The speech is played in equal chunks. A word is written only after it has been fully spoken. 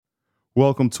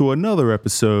Welcome to another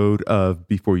episode of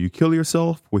Before You Kill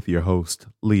Yourself with your host,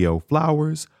 Leo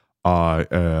Flowers. I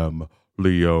am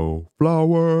Leo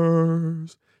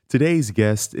Flowers. Today's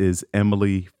guest is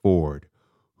Emily Ford,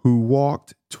 who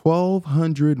walked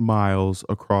 1,200 miles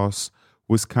across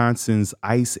Wisconsin's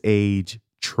Ice Age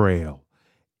Trail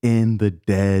in the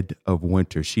dead of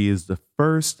winter. She is the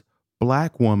first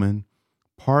Black woman,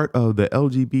 part of the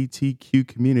LGBTQ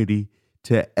community,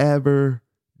 to ever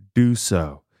do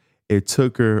so. It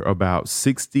took her about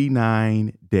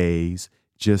 69 days,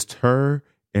 just her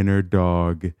and her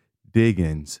dog,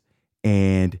 Diggins.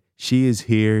 And she is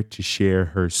here to share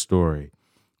her story.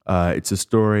 It's a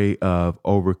story of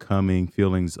overcoming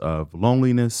feelings of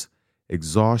loneliness,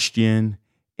 exhaustion,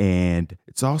 and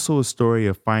it's also a story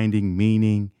of finding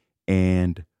meaning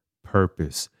and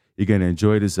purpose. You're going to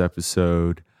enjoy this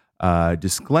episode.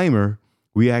 Disclaimer,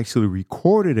 we actually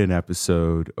recorded an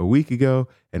episode a week ago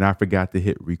and I forgot to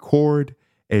hit record.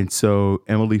 And so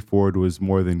Emily Ford was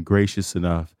more than gracious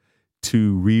enough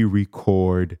to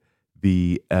re-record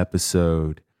the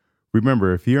episode.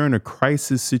 Remember, if you're in a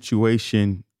crisis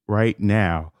situation right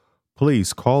now,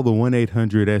 please call the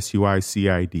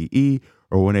 1-800-SUICIDE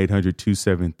or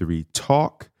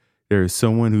 1-800-273-TALK. There is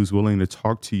someone who's willing to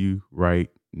talk to you right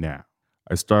now.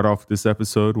 I start off this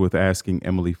episode with asking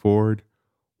Emily Ford,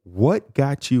 what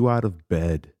got you out of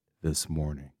bed this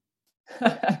morning?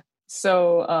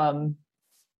 So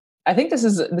I think this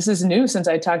is new since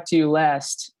I talked to you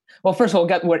last. Well, first of all,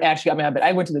 what actually got me out of bed.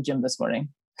 I went to the gym this morning,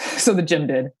 so the gym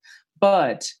did.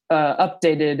 But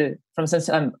updated from since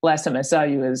last time I saw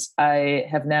you is I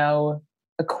have now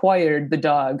acquired the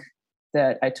dog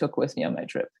that I took with me on my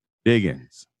trip.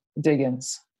 Diggins.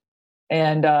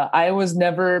 And I was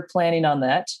never planning on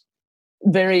that.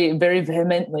 Very, very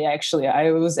vehemently, actually. I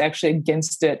was actually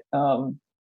against it. And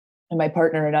my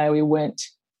partner and I, we went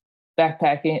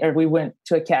backpacking, or we went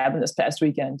to a cabin this past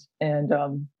weekend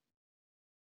and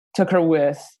took her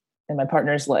with. And my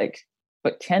partner's like,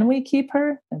 but can we keep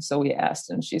her? And so we asked,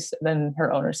 and then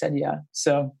her owner said, yeah.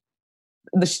 So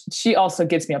she also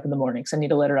gets me up in the morning because I need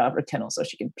to let her out of her kennel so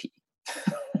she can pee.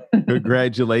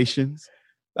 Congratulations.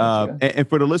 And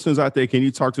for the listeners out there, can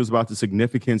you talk to us about the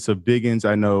significance of Diggins?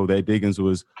 I know that Diggins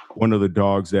was one of the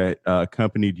dogs that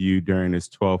accompanied you during this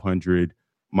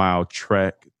 1,200-mile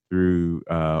trek through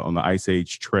on the Ice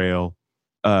Age Trail.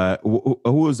 Who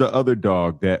was the other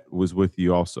dog that was with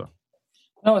you also?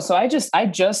 No, so I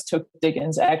just took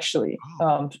Diggins actually,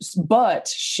 but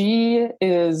she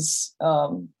is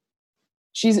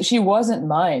she wasn't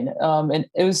mine, and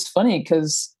it was funny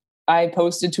because I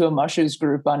posted to a Mushers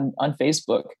group on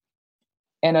Facebook,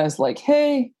 and I was like,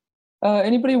 "Hey,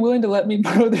 anybody willing to let me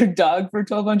borrow their dog for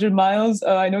 1,200 miles?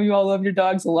 I know you all love your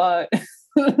dogs a lot."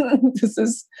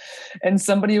 And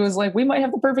somebody was like, "We might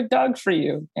have the perfect dog for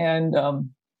you," and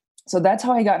so that's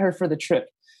how I got her for the trip.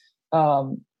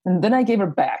 And then I gave her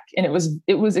back, and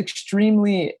it was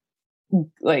extremely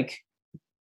like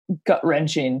gut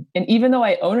wrenching. And even though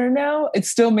I own her now, it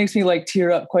still makes me like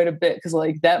tear up quite a bit because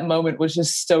like that moment was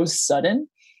just so sudden.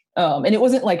 And it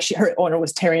wasn't like her owner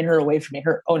was tearing her away from me.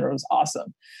 Her owner was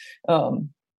awesome.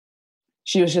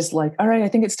 She was just like, all right, I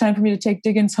think it's time for me to take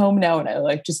Diggins home now. And I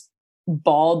like just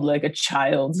bawled like a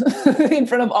child in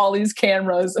front of all these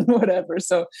cameras and whatever.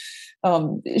 So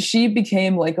she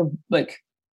became like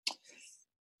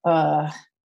a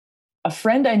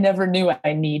friend I never knew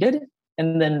I needed.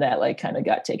 And then that like kind of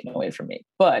got taken away from me.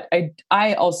 But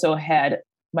I also had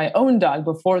my own dog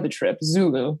before the trip,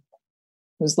 Zulu,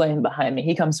 who's laying behind me.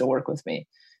 He comes to work with me.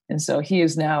 And so he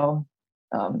is now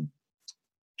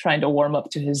trying to warm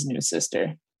up to his new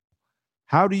sister.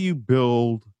 How do you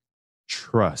build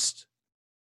trust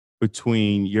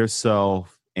between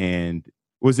yourself and,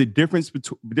 was it different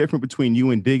between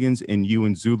you and Diggins and you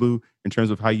and Zulu in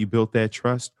terms of how you built that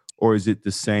trust, or is it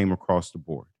the same across the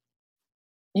board?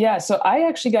 Yeah, so I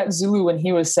actually got Zulu when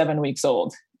he was 7 weeks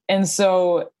old. And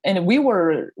we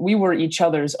were each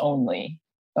other's only.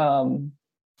 But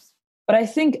I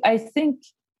think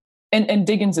and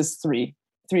Diggins is three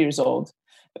years old.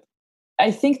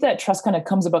 I think that trust kind of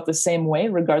comes about the same way,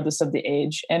 regardless of the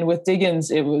age. And with Diggins,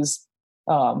 it was,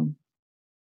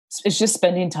 it's just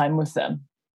spending time with them,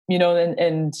 you know,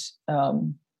 and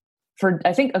for,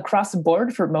 I think across the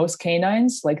board for most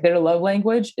canines, like their love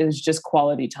language is just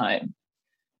quality time.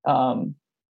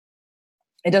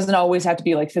 It doesn't always have to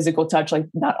be like physical touch. Like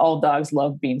not all dogs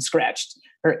love being scratched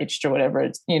or itched or whatever.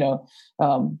 It's, you know,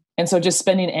 and so just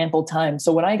spending ample time.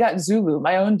 So when I got Zulu,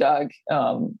 my own dog,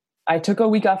 I took a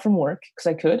week off from work because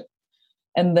I could.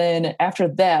 And then after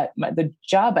that, the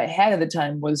job I had at the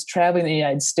time was traveling the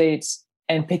United States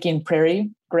and picking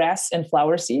prairie grass and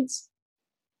flower seeds.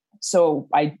 So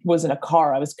I was in a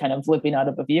car. I was kind of living out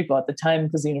of a vehicle at the time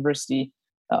because the university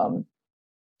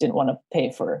didn't want to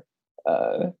pay for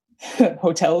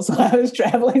hotels while I was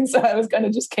traveling. So I was kind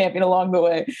of just camping along the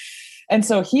way. And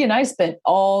so he and I spent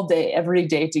all day, every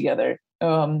day together.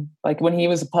 Like when he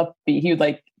was a puppy, he would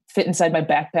like fit inside my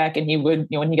backpack, and he would,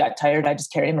 when he got tired, I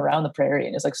just carry him around the prairie,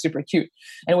 and it's like super cute.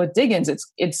 And with Diggins,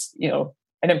 it's,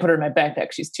 I didn't put her in my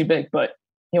backpack. She's too big, but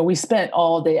we spent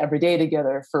all day, every day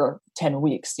together for 10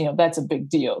 weeks. That's a big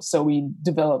deal. So we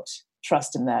developed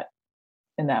trust in that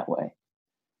way.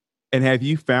 And have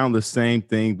you found the same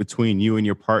thing between you and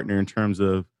your partner in terms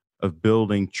of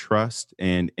building trust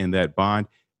and that bond?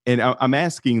 And I'm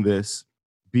asking this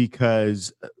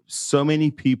because so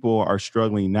many people are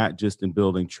struggling, not just in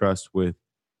building trust with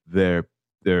their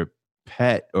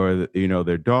pet or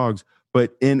their dogs,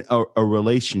 but in a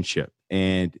relationship.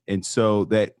 And so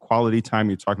that quality time,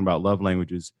 you're talking about love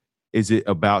languages, is it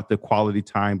about the quality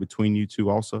time between you two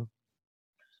also?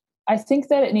 I think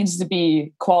that it needs to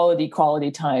be quality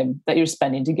time that you're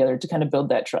spending together to kind of build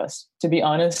that trust, to be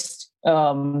honest.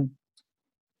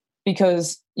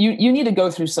 Because you need to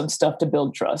go through some stuff to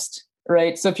build trust,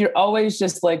 right? So if you're always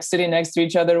just like sitting next to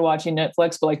each other watching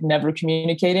Netflix, but like never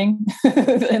communicating,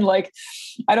 then like,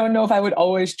 I don't know if I would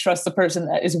always trust the person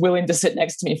that is willing to sit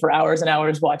next to me for hours and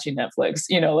hours watching Netflix.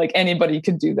 Like anybody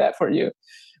could do that for you.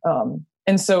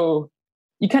 And so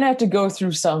you kind of have to go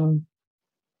through some,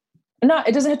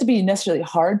 it doesn't have to be necessarily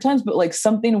hard times, but like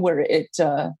something where it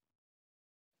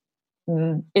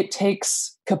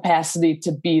takes capacity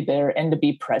to be there and to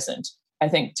be present, I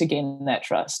think, to gain that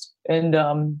trust.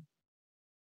 And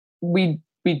we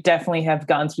definitely have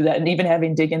gone through that. And even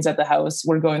having Diggins at the house,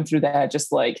 we're going through that.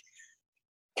 Just like,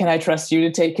 can I trust you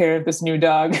to take care of this new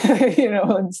dog?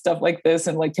 And stuff like this.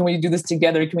 And like, can we do this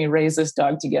together? Can we raise this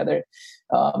dog together?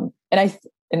 And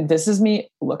this is me.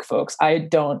 Look, folks,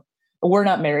 we're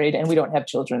not married and we don't have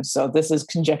children. So this is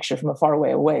conjecture from a far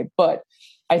away. But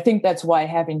I think that's why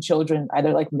having children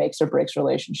either like makes or breaks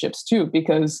relationships too,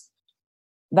 because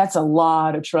that's a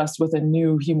lot of trust with a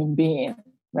new human being,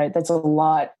 right? That's a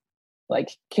lot.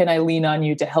 Like, can I lean on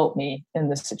you to help me in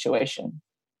this situation?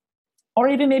 Or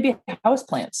even maybe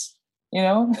houseplants,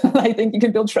 I think you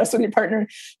can build trust with your partner.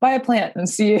 Buy a plant and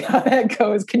see how that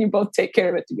goes. Can you both take care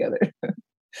of it together?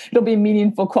 It'll be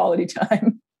meaningful quality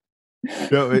time.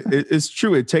 It's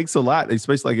true. It takes a lot,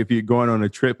 especially like if you're going on a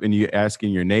trip and you're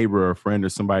asking your neighbor or a friend or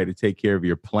somebody to take care of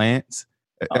your plants.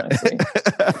 Honestly,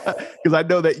 because I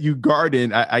know that you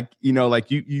garden.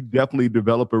 You definitely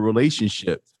develop a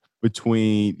relationship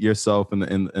between yourself and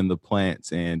the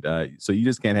plants, and so you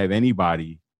just can't have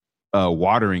anybody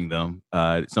watering them.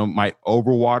 Some might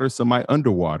overwater, some might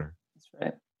underwater. That's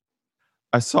right.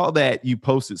 I saw that you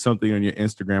posted something on your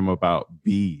Instagram about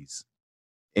bees,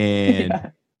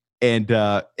 and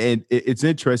it's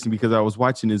interesting because I was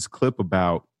watching this clip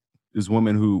about this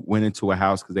woman who went into a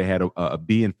house because they had a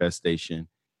bee infestation,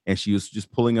 and she was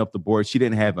just pulling up the board. She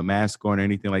didn't have a mask on or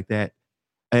anything like that.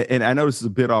 And I know this is a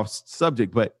bit off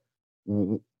subject, but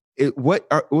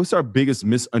what's our biggest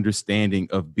misunderstanding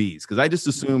of bees? Because I just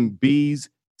assume bees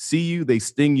see you, they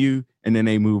sting you, and then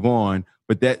they move on.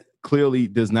 But that clearly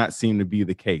does not seem to be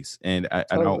the case. And I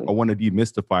want to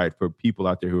demystify it for people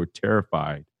out there who are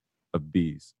terrified of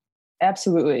bees.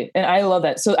 Absolutely. And I love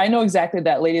that. So I know exactly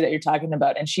that lady that you're talking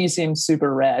about, and she seems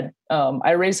super rad.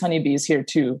 I raise honeybees here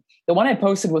too. The one I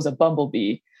posted was a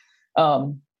bumblebee.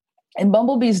 And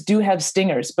bumblebees do have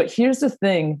stingers, but here's the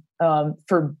thing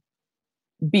for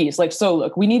bees. So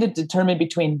look, we need to determine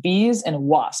between bees and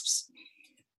wasps.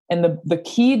 And the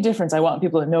key difference I want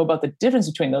people to know about the difference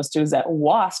between those two is that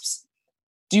wasps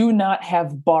do not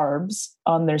have barbs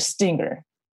on their stinger.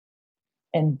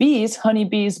 And bees,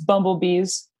 honeybees,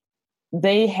 bumblebees,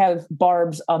 they have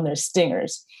barbs on their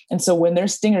stingers. And so when their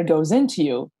stinger goes into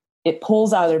you, it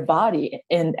pulls out of their body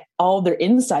and all their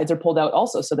insides are pulled out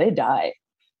also. So they die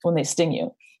when they sting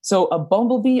you. So a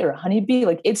bumblebee or a honeybee,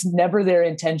 it's never their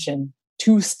intention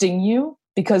to sting you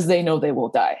because they know they will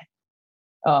die.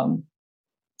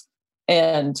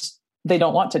 And they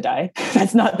don't want to die.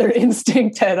 That's not their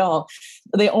instinct at all.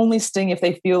 They only sting if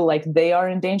they feel like they are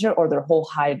in danger or their whole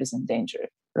hive is in danger,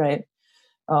 right?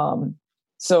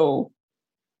 So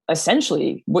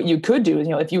essentially what you could do is,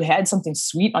 if you had something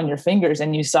sweet on your fingers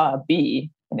and you saw a bee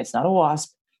and it's not a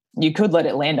wasp, you could let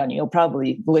it land on you. You'll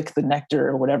probably lick the nectar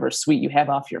or whatever sweet you have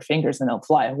off your fingers and they'll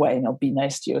fly away and they'll be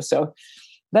nice to you. So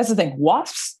that's the thing.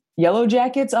 Wasps, yellow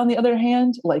jackets, on the other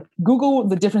hand, Google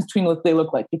the difference between what they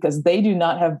look like, because they do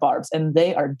not have barbs and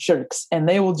they are jerks and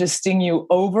they will just sting you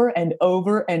over and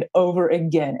over and over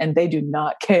again. And they do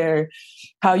not care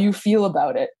how you feel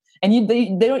about it. And you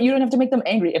don't have to make them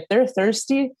angry. If they're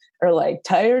thirsty or like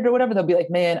tired or whatever, they'll be like,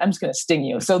 man, I'm just going to sting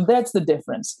you. So that's the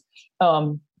difference.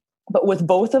 But with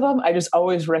both of them, I just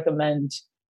always recommend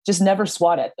just never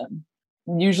swat at them.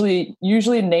 Usually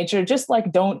in nature, just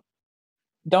like don't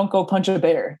go punch a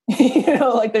bear.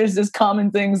 Like there's just common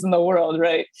things in the world,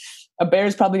 right? A bear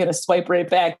is probably going to swipe right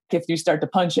back if you start to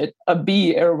punch it. A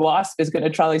bee or a wasp is going to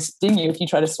try to sting you if you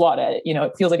try to swat at it.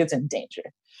 It feels like it's in danger.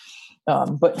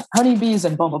 But honeybees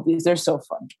and bumblebees, they're so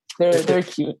fun. They're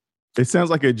cute. It sounds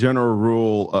like a general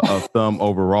rule of thumb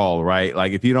overall, right?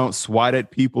 Like if you don't swat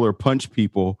at people or punch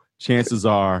people, chances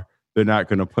are they're not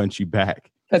going to punch you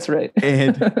back. That's right.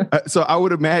 And so I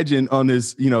would imagine on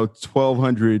this,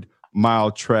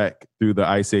 1,200-mile trek through the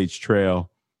Ice Age Trail,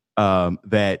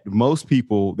 that most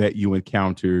people that you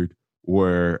encountered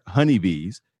were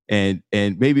honeybees, and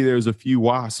maybe there's a few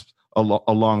wasps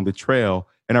along the trail.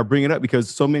 And I bring it up because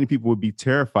so many people would be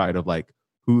terrified of like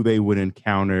who they would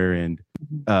encounter, and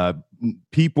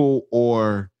people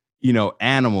or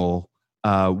animal.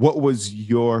 What was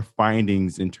your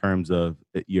findings in terms of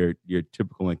your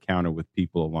typical encounter with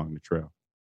people along the trail?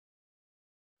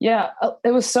 Yeah,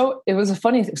 it was a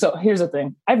funny thing. So here's the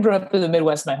thing. I've grown up in the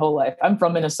Midwest my whole life. I'm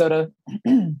from Minnesota.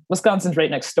 Wisconsin's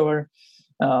right next door.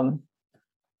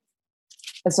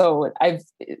 And so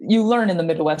you learn in the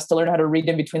Midwest to learn how to read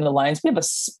in between the lines. We have a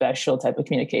special type of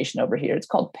communication over here. It's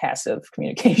called passive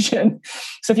communication.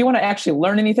 So if you want to actually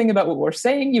learn anything about what we're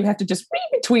saying, you have to just read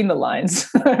between the lines,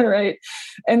 right?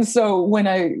 And so when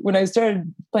I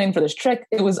started planning for this trek,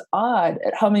 it was odd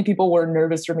at how many people were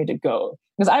nervous for me to go,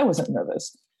 because I wasn't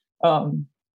nervous.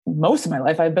 Most of my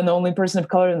life, I've been the only person of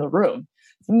color in the room.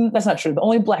 That's not true. The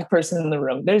only Black person in the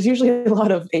room. There's usually a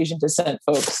lot of Asian descent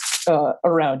folks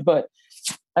around, but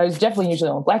I was definitely usually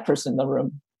the only Black person in the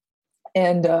room.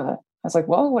 And I was like,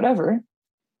 well, whatever.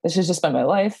 This has just been my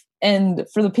life. And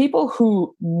for the people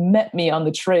who met me on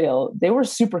the trail, they were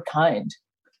super kind.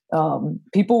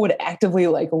 People would actively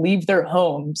like leave their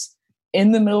homes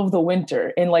in the middle of the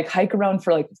winter and like hike around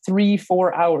for like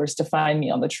 3-4 hours to find me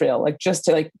on the trail, like just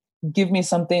to like give me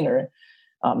something or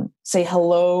say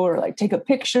hello or like take a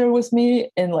picture with me.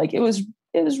 And like it was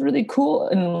really cool.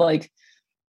 And like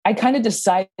I kind of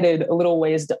decided a little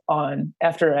ways on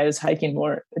after I was hiking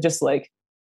more, just like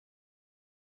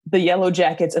the yellow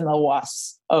jackets and the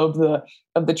wasps of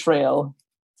the trail.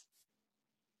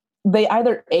 They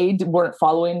either A, weren't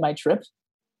following my trip,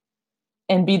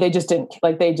 and B, they just didn't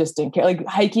care. Like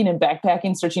hiking and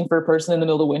backpacking, searching for a person in the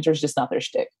middle of winter is just not their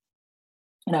shtick.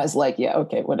 And I was like, yeah,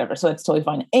 okay, whatever. So that's totally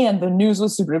fine. And the news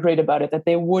was super great about it, that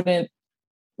they wouldn't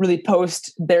really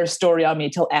post their story on me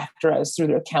till after I was through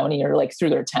their county or like through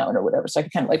their town or whatever. So I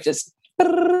could kind of like just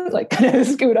like kind of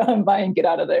scoot on by and get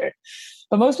out of there.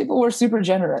 But most people were super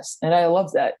generous, and I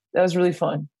loved that. That was really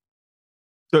fun.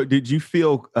 So did you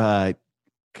feel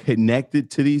connected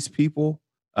to these people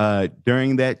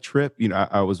during that trip?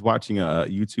 I was watching a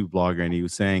YouTube blogger, and he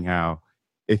was saying how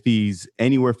if he's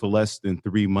anywhere for less than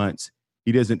 3 months,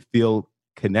 he doesn't feel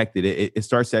connected. It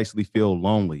starts to actually feel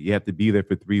lonely. You have to be there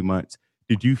for 3 months.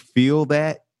 Did you feel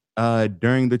that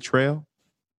during the trail?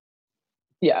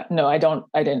 Yeah, no, I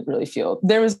didn't really feel.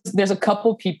 There's a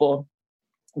couple people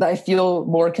that I feel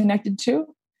more connected to.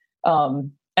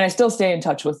 And I still stay in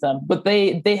touch with them, but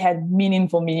they had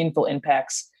meaningful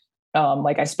impacts.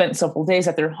 Like I spent several days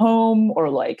at their home, or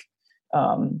like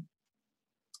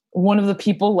one of the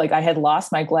people, like I had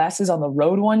lost my glasses on the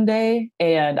road one day,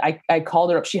 and I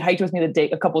called her up. She hiked with me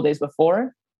a couple of days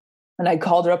before, and I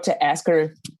called her up to ask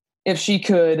her if she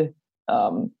could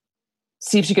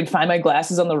see if she could find my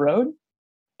glasses on the road.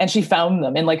 And she found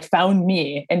them and like found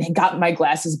me and got my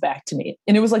glasses back to me.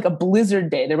 And it was like a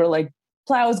blizzard day. There were like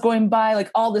plows going by,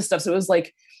 like all this stuff. So it was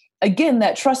like, again,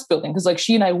 that trust building, because like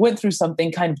she and I went through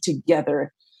something kind of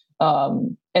together.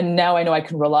 And now I know I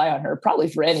can rely on her probably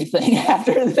for anything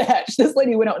after that. This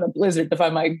lady went out in a blizzard to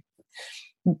find my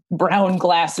brown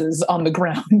glasses on the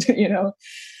ground,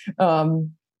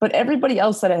 But everybody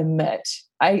else that I met,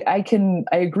 I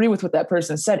agree with what that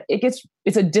person said.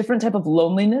 It's a different type of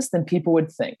loneliness than people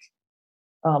would think.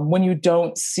 When you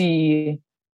don't see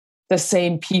the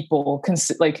same people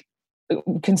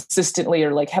consistently,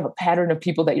 or like have a pattern of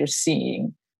people that you're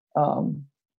seeing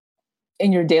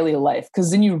in your daily life, because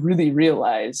then you really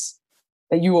realize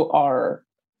that you are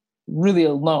really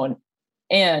alone.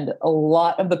 And a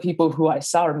lot of the people who I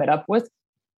saw or met up with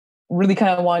really kind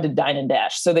of wanted to dine and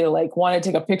dash. So they like wanted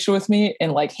to take a picture with me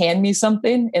and like hand me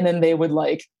something. And then they would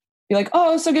like be like,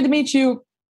 oh, so good to meet you.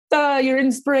 Your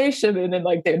inspiration. And then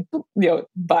like, they,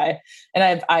 bye.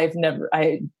 And I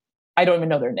don't even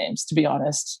know their names, to be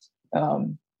honest.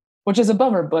 Which is a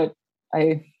bummer, but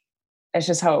I That's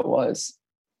just how it was.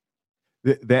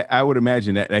 That I would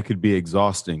imagine that could be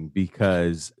exhausting,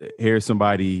 because here's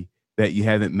somebody that you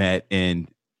haven't met, and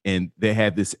they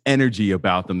have this energy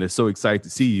about them. They're so excited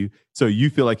to see you. So you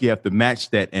feel like you have to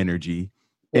match that energy.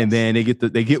 And Yes.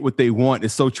 then they get what they want.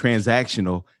 It's so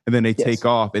transactional. And then they take Yes.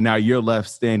 off. And now you're left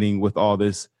standing with all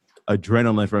this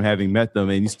adrenaline from having met them.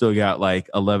 And you still got like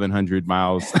 1,100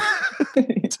 miles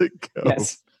to go.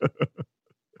 Yes.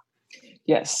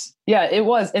 Yes. Yeah, it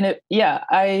was. And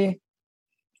I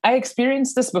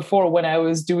experienced this before when I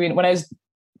was doing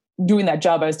that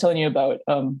job I was telling you about,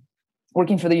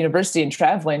 working for the university and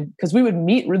traveling, because we would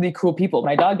meet really cool people.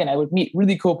 My dog and I would meet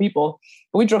really cool people.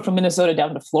 But we drove from Minnesota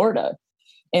down to Florida,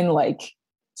 and like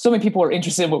so many people were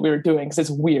interested in what we were doing, because it's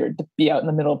weird to be out in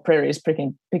the middle of prairies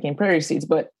picking prairie seeds.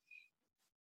 But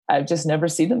I've just never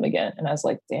seen them again. And I was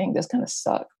like, dang, this kind of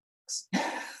sucks.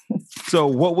 So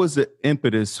what was the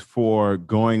impetus for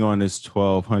going on this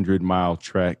 1,200-mile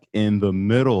trek in the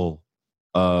middle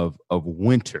of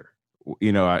winter?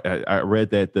 You know, I read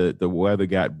that the weather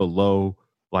got below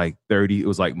like 30. It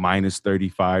was like minus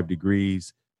 35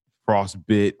 degrees, frost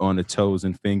bit on the toes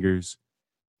and fingers.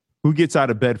 Who gets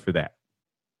out of bed for that?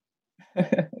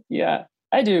 Yeah,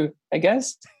 I do, I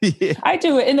guess. Yeah. I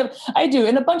do.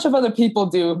 And a bunch of other people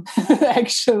do,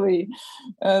 actually.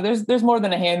 There's more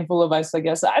than a handful of us, I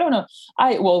guess. I don't know.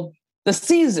 The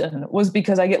season was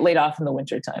because I get laid off in the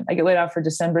wintertime. I get laid off for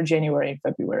December, January,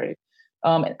 February.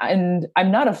 And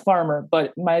I'm not a farmer,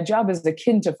 but my job is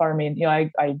akin to farming. You know,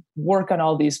 I work on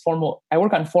all these formal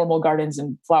gardens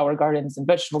and flower gardens and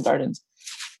vegetable gardens.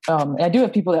 And I do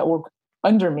have people that work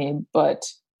under me, but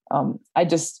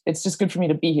it's just good for me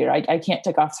to be here. I can't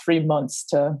take off 3 months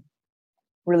to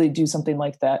really do something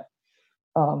like that.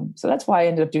 So that's why I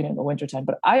ended up doing it in the wintertime.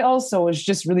 But I also was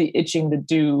just really itching to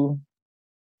do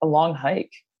a long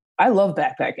hike. I love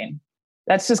backpacking.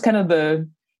 That's just kind of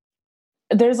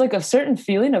there's like a certain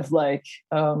feeling of like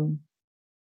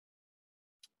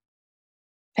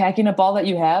packing up all that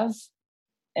you have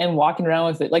and walking around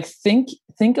with it. Like think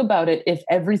about it. If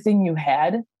everything you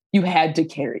had to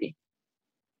carry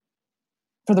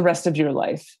for the rest of your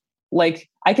life. Like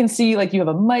I can see like you have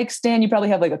a mic stand, you probably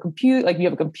have like you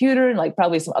have a computer and like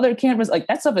probably some other cameras. Like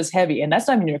that stuff is heavy, and that's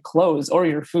not even your clothes or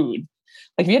your food.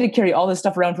 Like if you had to carry all this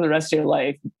stuff around for the rest of your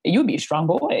life, you'd be a strong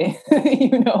boy,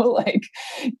 like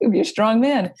you'd be a strong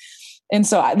man. And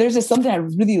so there's just something I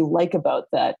really like about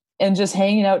that. And just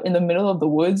hanging out in the middle of the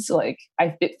woods, like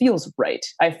it feels right.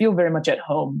 I feel very much at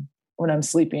home when I'm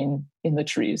sleeping in the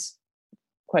trees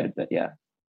quite a bit. Yeah.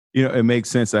 You know, it makes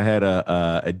sense. I had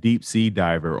a deep sea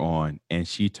diver on, and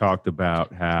she talked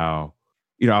about how,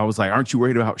 I was like, aren't you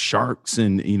worried about sharks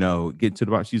and, get to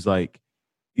the bottom? She's like,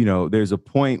 there's a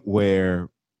point where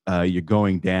you're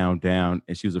going down,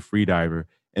 and she was a free diver,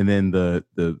 and then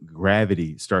the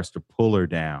gravity starts to pull her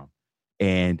down.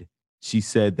 And she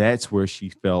said that's where she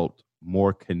felt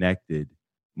more connected,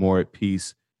 more at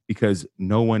peace, because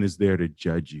no one is there to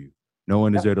judge you. No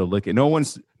one is there to look at. No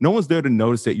one's there to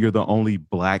notice that you're the only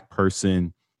Black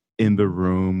person in the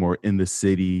room or in the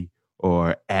city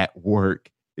or at work.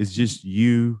 It's just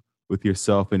you with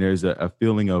yourself, and there's a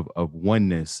feeling of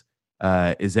oneness.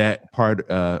 Is that part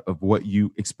of what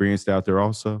you experienced out there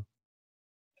also?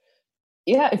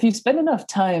 Yeah, if you spend enough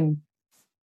time,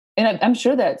 and I'm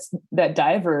sure that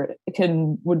diver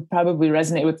would probably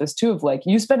resonate with this too, of like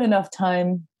you spend enough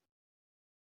time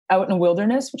out in the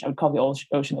wilderness, which I would call the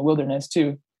ocean the wilderness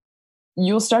too,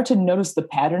 you'll start to notice the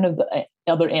pattern of the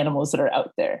other animals that are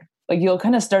out there. Like you'll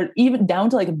kind of start even down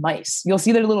to like mice. You'll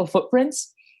see their little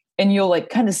footprints, and you'll like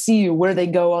kind of see where they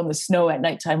go on the snow at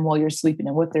nighttime while you're sleeping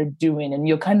and what they're doing. And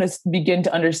you'll kind of begin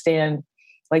to understand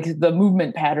like the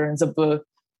movement patterns of the,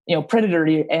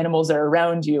 predatory animals that are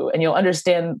around you. And you'll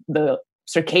understand the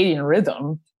circadian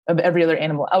rhythm of every other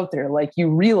animal out there. Like you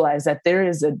realize that there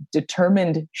is a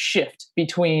determined shift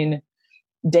between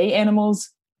day animals,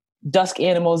 dusk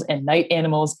animals, and night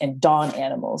animals, and dawn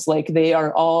animals. Like they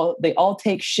all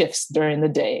take shifts during the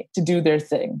day to do their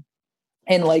thing.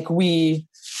 And like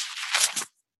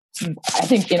I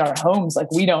think in our homes,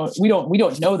 like we don't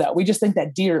know that. We just think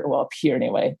that deer, well, up here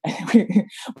anyway,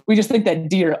 we just think that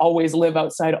deer always live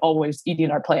outside, always eating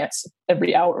our plants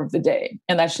every hour of the day.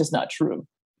 And that's just not true.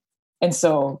 And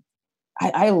so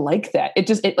I like that.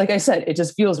 Like I said, it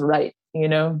just feels right.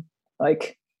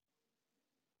 Like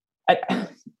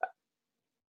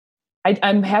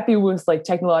I'm happy with like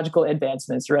technological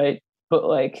advancements. Right. But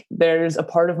like, there's a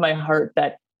part of my heart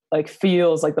that like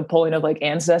feels like the pulling of like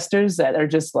ancestors that are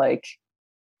just like,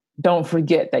 don't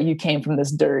forget that you came from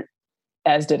this dirt,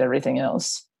 as did everything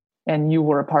else. And you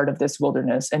were a part of this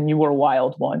wilderness, and you were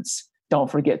wild once.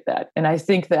 Don't forget that. And I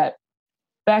think that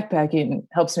backpacking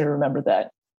helps me remember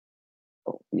that.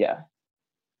 Yeah.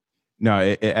 No,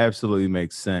 it absolutely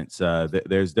makes sense.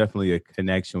 There's definitely a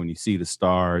connection when you see the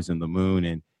stars and the moon,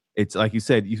 and it's like you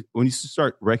said, when you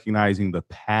start recognizing the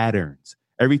patterns,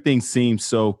 everything seems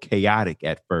so chaotic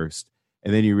at first,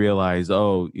 and then you realize,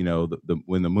 oh, the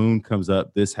when the moon comes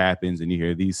up, this happens, and you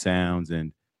hear these sounds,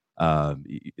 and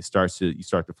you start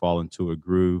to fall into a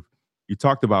groove. You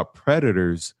talked about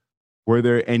predators. Were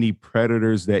there any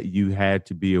predators that you had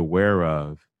to be aware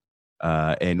of?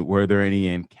 And were there any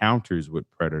encounters with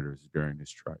predators during this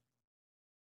trek?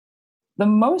 The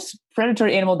most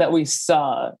predatory animal that we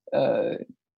saw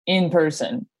in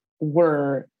person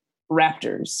were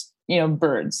raptors,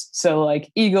 birds. So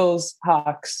like eagles,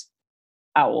 hawks,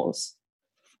 owls.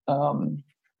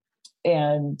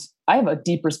 And I have a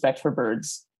deep respect for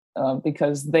birds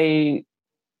because they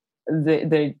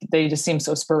just seem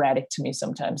so sporadic to me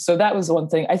sometimes. So that was one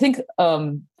thing. I think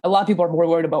a lot of people are more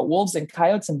worried about wolves and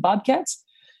coyotes and bobcats.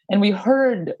 And we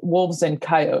heard wolves and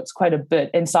coyotes quite a bit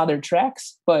and saw their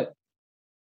tracks, but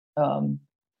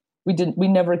we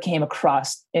never came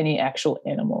across any actual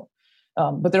animal.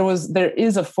 But there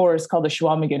is a forest called the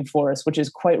Chequamegon Forest, which is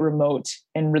quite remote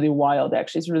and really wild.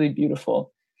 Actually, it's really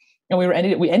beautiful. And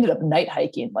we ended up night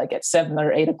hiking like at 7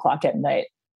 or 8 o'clock at night.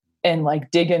 And like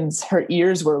Diggins, her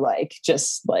ears were like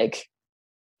just like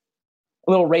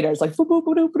little radars, like boop, boop,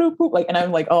 boop, boop, boop. Like, and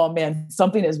I'm like, oh man,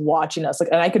 something is watching us. Like,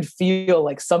 and I could feel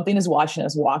like something is watching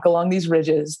us walk along these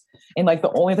ridges. And like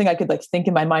the only thing I could like think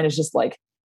in my mind is just like,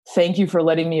 thank you for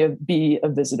letting me be a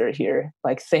visitor here.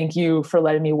 Like, thank you for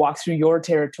letting me walk through your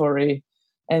territory,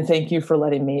 and thank you for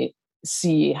letting me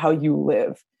see how you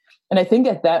live. And I think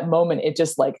at that moment, it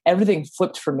just like everything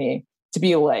flipped for me to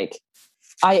be like,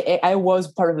 I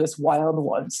was part of this wild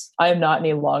once. I am not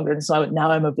any longer. And so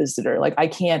now I'm a visitor. Like I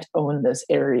can't own this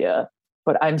area,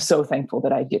 but I'm so thankful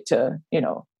that I get to,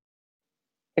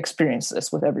 experience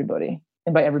this with everybody.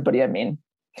 And by everybody, I mean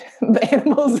the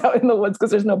animals out in the woods because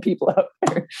there's no people out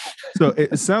there. So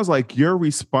it sounds like your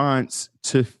response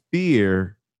to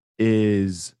fear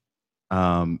is,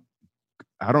 I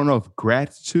don't know if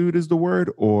gratitude is the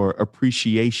word or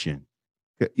appreciation,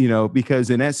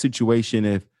 because in that situation,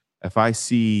 if I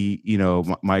see,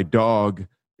 my dog,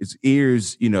 its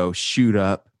ears, shoot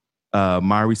up,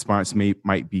 my response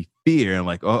might be fear and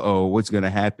like, uh-oh, what's going to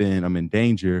happen? I'm in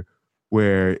danger.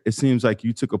 Where it seems like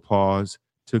you took a pause,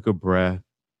 took a breath,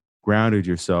 grounded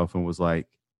yourself and was like,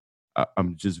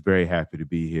 I'm just very happy to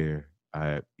be here.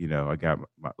 I got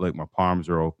my palms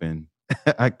are open.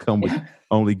 I come with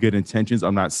only good intentions.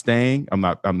 I'm not staying. I'm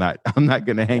not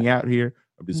going to hang out here.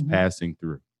 I'm just passing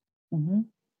through. Mm-hmm.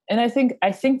 And I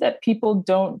think that people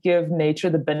don't give nature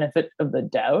the benefit of the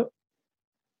doubt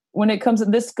when it comes.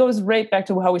 This goes right back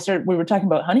to how we were talking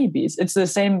about honeybees. It's the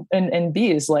same in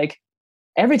bees. Like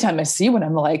every time I see one,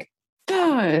 I'm like,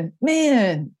 God,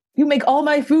 man, you make all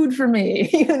my food for me.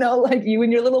 Like you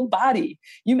and your little body,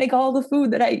 you make all the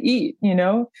food that I eat. And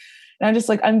I'm just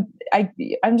like,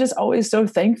 I'm just always so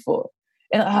thankful.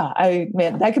 And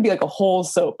that could be like a whole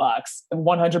soapbox,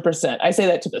 100%. I say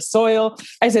that to the soil.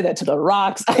 I say that to the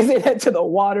rocks. I say that to the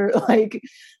water. Like,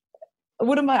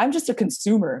 what am I? I'm just a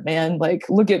consumer, man. Like,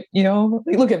 look at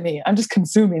me. I'm just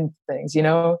consuming things,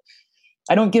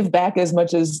 I don't give back as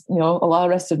much as, a lot of the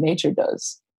rest of nature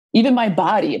does. Even my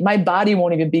body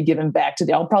won't even be given back to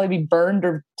I'll probably be burned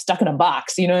or stuck in a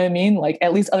box. You know what I mean? Like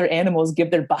at least other animals give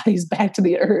their bodies back to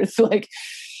the earth. Like,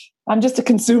 I'm just a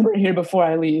consumer here before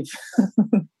I leave.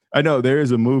 I know there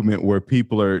is a movement where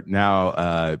people are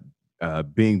now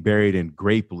being buried in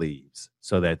grape leaves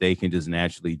so that they can just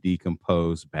naturally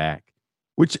decompose back,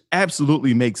 which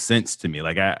absolutely makes sense to me.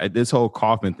 Like this whole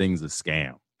coffin thing's a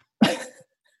scam.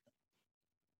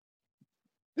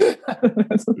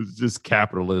 It's just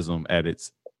capitalism at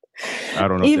its. I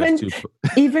don't know.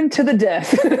 Even to the death.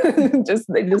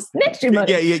 They just snatch your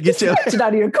money. Yeah, get snatch it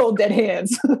out of your cold dead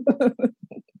hands.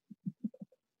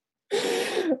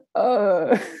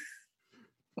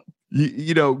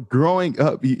 Growing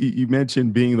up, you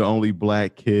mentioned being the only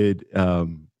Black kid,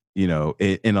 in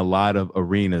a lot of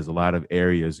arenas, a lot of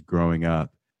areas growing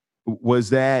up.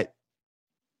 Was that,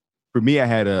 for me, I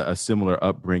had a similar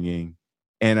upbringing.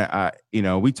 And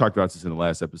we talked about this in the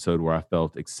last episode where I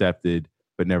felt accepted,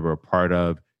 but never a part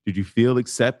of. Did you feel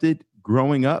accepted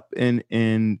growing up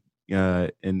in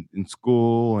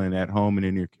school and at home and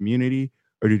in your community?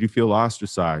 Or did you feel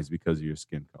ostracized because of your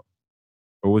skin color?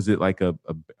 Or was it like a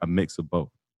mix of both?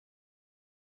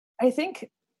 I think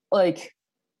like,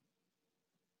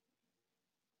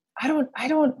 I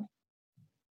don't.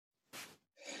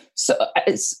 So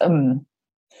it's,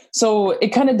 so it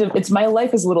kind of, it's my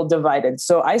life is a little divided.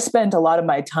 So I spent a lot of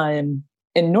my time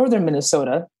in northern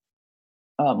Minnesota,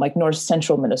 like north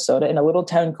central Minnesota, in a little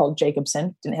town called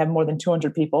Jacobson. Didn't have more than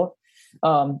 200 people.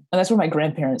 And that's where my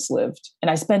grandparents lived. And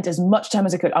I spent as much time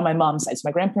as I could on my mom's side. So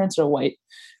my grandparents are white.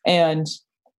 And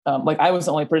like I was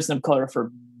the only person of color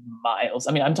for miles.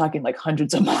 I mean, I'm talking like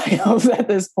hundreds of miles at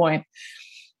this point.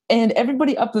 And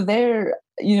everybody up there,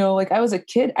 you know, like I was a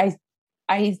kid,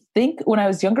 I think when I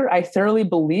was younger, I thoroughly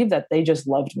believed that they just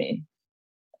loved me.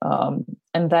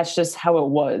 And that's just how it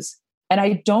was. And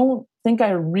I don't think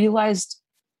I realized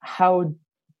how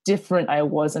different I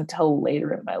was until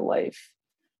later in my life.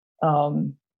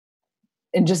 And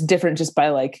just different just by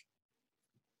like,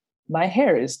 my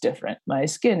hair is different. My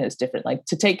skin is different. Like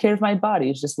to take care of my body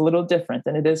is just a little different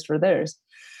than it is for theirs.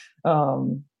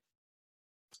 And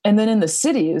then in the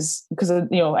cities, because,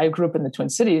 you know, I grew up in the Twin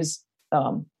Cities,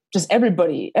 just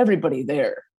everybody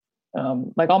there,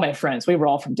 like all my friends, we were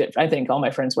all from I think all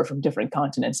my friends were from different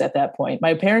continents at that point.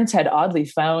 My parents had oddly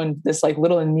found this like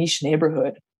little niche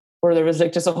neighborhood where there was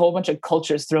like just a whole bunch of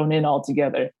cultures thrown in all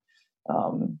together.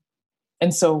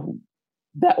 And so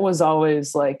that was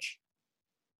always like,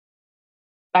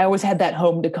 I always had that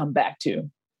home to come back to.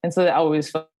 And so that always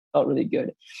felt really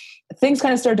good. Things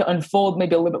kind of started to unfold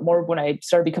maybe a little bit more when I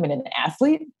started becoming an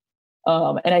athlete.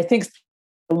 And I think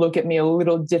look at me a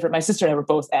little different. My sister and I were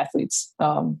both athletes.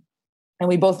 And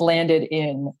we both landed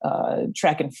in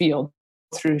track and field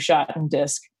through shot and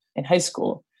disc in high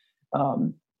school.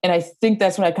 And I think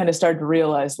that's when I kind of started to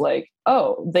realize like,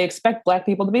 oh, they expect Black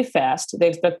people to be fast. They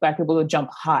expect Black people to jump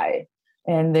high.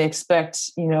 And they expect,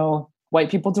 you know,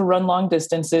 white people to run long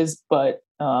distances, but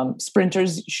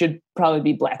sprinters should probably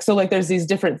be Black. So like there's these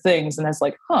different things. And that's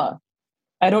like,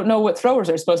 I don't know what throwers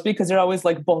are supposed to be because they're always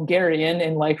like Bulgarian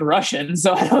and like Russian.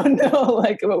 So I don't know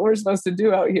like what we're supposed to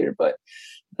do out here. But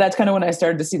that's kind of when I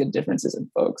started to see the differences in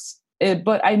folks.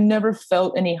 But I never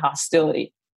felt any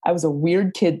hostility. I was a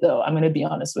weird kid, though. I'm going to be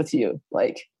honest with you.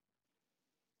 Like,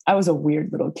 I was a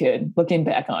weird little kid looking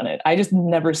back on it. I just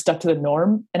never stuck to the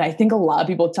norm. And I think a lot of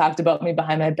people talked about me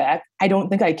behind my back. I don't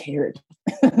think I cared,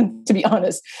 to be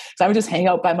honest. So I would just hang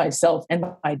out by myself and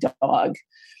my dog.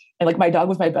 And like my dog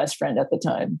was my best friend at the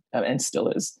time and still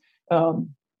is. And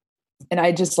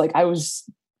I just like,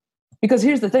 because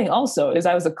here's the thing also is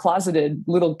I was a closeted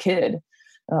little kid.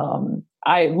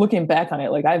 Looking back on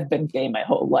it, like I've been gay my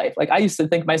whole life. Like I used to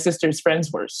think my sister's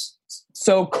friends were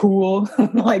so cool,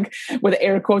 like with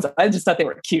air quotes. I just thought they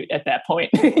were cute at that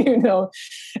point, you know?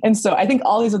 And so I think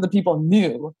all these other people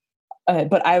knew,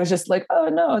 but I was just like, oh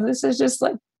no, this is just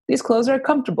like, these clothes are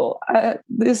comfortable.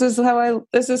 This is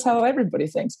how everybody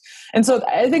thinks. And so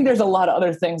I think there's a lot of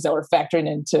other things that were factoring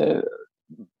into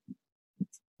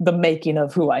the making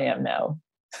of who I am now.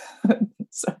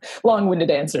 So, long-winded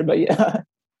answer, but yeah.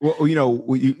 Well, you know,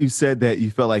 you said that you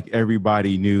felt like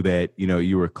everybody knew that, you know,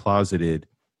 you were closeted.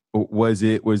 Was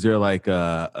there like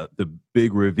the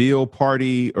big reveal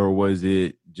party, or was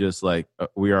it just like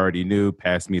we already knew,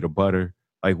 pass me the butter?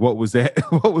 Like, what was that?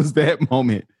 What was that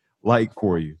moment like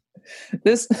for you?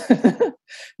 This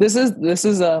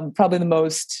is probably the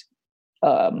most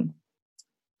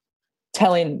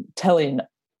telling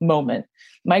moment.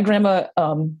 My grandma,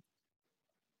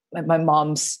 my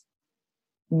mom's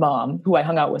mom, who I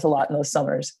hung out with a lot in those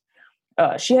summers,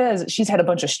 she's had a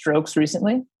bunch of strokes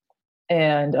recently,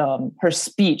 and her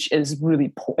speech is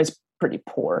really is pretty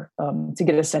poor. To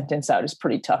get a sentence out is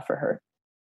pretty tough for her.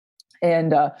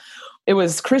 And it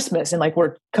was Christmas, and like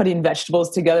we're cutting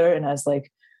vegetables together, and I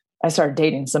started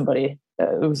dating somebody.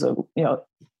 It was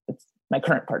it's my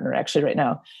current partner actually right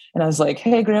now. And I was like,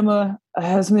 hey, Grandma, I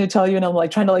have something to tell you. And I'm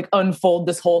like trying to like unfold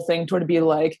this whole thing to her to be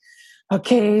like,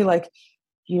 okay, like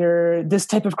you're this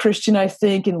type of Christian, I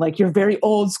think. And like, you're very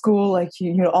old school, like,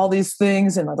 you know, all these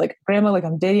things. And I'm like, Grandma, like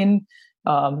I'm dating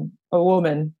a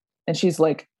woman. And she's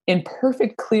like in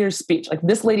perfect, clear speech. Like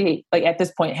this lady, like at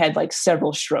this point had like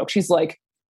several strokes. She's like,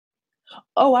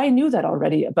 oh, I knew that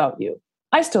already about you.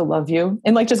 I still love you.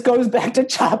 And like, just goes back to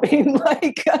chopping.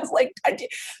 Like, I was like,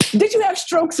 did you have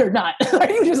strokes or not?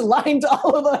 Are you just lying to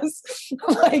all of us?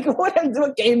 Like,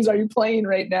 what games are you playing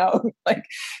right now? Like,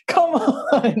 come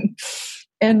on.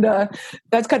 And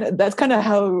that's kind of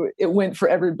how it went for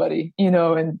everybody, you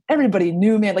know, and everybody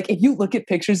knew, man, like if you look at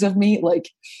pictures of me, like,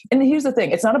 and here's the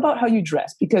thing, it's not about how you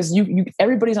dress, because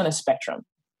everybody's on a spectrum.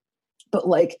 But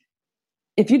like,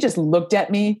 if you just looked at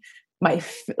me,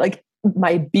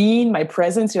 my being, my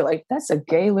presence, you're like, that's a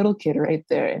gay little kid right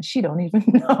there. And she don't even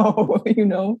know, you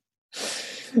know?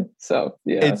 So,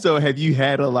 yeah. And so have you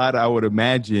had a lot, I would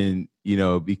imagine, you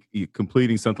know,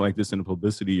 completing something like this in the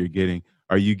publicity you're getting,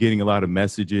 are you getting a lot of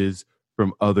messages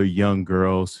from other young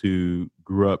girls who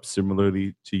grew up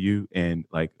similarly to you and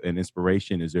like an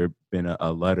inspiration? Has there been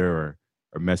a letter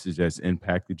or message that's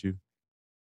impacted you?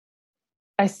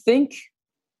 I think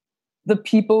the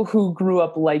people who grew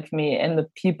up like me and the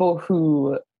people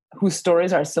whose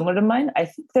stories are similar to mine, I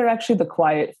think they're actually the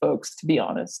quiet folks, to be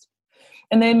honest.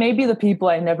 And they may be the people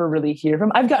I never really hear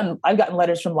from. I've gotten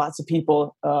letters from lots of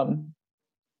people,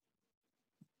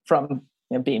 from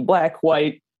being black,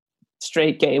 white,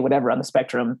 straight, gay, whatever on the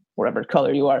spectrum, whatever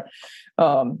color you are,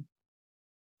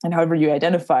 and however you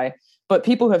identify. But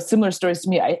people who have similar stories to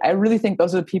me, I really think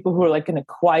those are the people who are like going to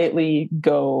quietly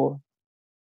go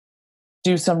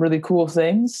do some really cool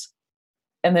things.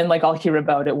 And then like I'll hear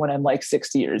about it when I'm like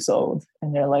 60 years old.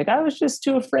 And they're like, I was just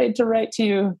too afraid to write to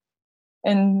you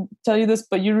and tell you this,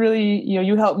 but you really,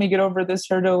 you helped me get over this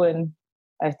hurdle. And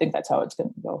I think that's how it's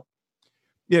going to go.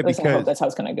 Yeah, I hope that's how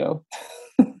it's going to go.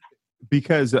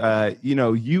 Because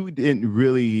you didn't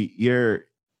really, your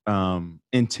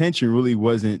intention really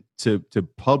wasn't to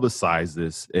publicize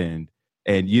this, and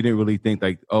you didn't really think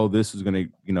like, oh, this is going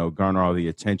to garner all the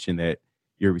attention that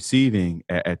you're receiving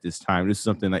at this time. This is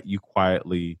something that you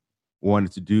quietly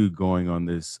wanted to do, going on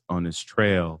this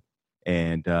trail.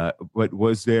 And but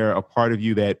was there a part of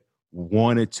you that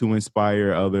wanted to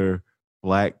inspire other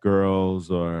Black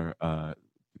girls or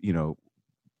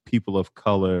people of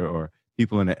color or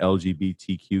people in the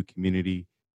LGBTQ community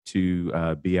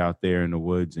to be out there in the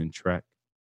woods and trek?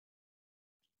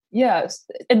 Yes,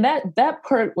 and that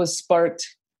part was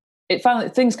sparked.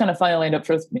 Things kind of finally lined up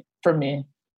for me.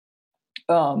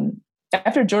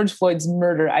 After George Floyd's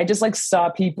murder, I just like saw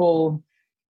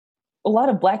a lot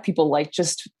of Black people like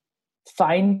just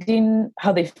finding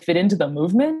how they fit into the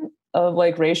movement of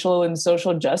like racial and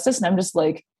social justice. And I'm just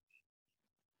like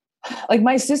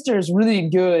my sister is really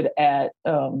good at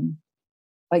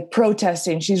like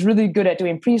protesting. She's really good at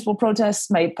doing peaceful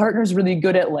protests. My partner's really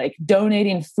good at like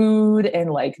donating food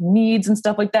and like needs and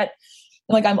stuff like that.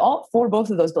 And like I'm all for both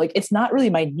of those, but like it's not really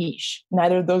my niche.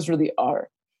 Neither of those really are.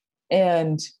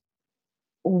 And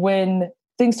when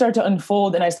things start to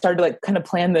unfold and I started to like kind of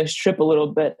plan this trip a little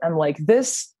bit, I'm like,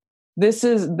 this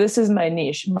is my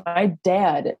niche. My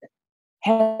dad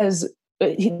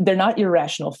they're not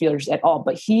irrational fears at all,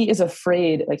 but he is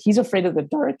afraid, he's afraid of the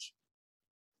dark.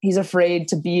 He's afraid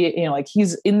to be, like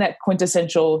he's in that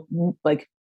quintessential, like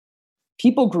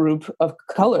people group of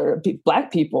color,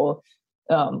 Black people,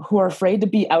 who are afraid to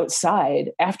be outside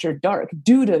after dark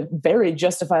due to very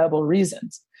justifiable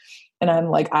reasons. And I'm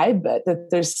like, I bet that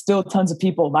there's still tons of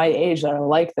people my age that are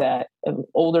like that,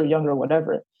 older, younger,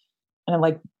 whatever. And I'm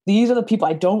like, these are the people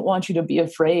I don't want you to be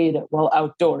afraid while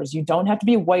outdoors. You don't have to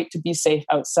be white to be safe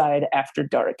outside after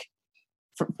dark.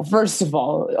 First of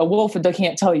all, a wolf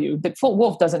can't tell you. The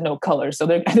wolf doesn't know color, so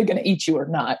they're either going to eat you or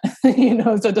not.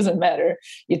 So it doesn't matter.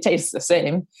 You taste the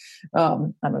same,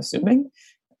 I'm assuming.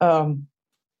 And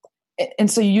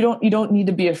so you don't need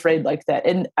to be afraid like that.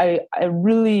 And I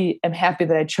really am happy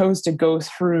that I chose to go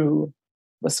through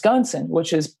Wisconsin,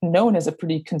 which is known as a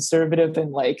pretty conservative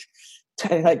and like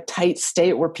tight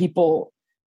state where people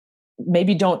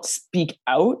maybe don't speak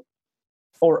out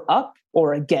or up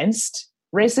or against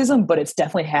racism, but it's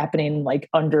definitely happening like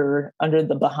under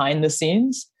the behind the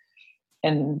scenes.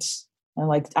 And I'm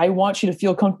like, I want you to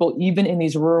feel comfortable even in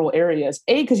these rural areas.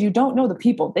 Because you don't know the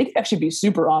people. They could actually be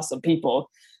super awesome people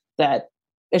that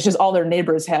it's just all their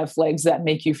neighbors have flags that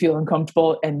make you feel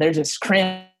uncomfortable and they're just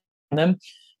cramming them.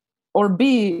 Or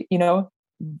B,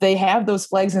 they have those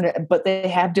flags in it, but they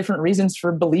have different reasons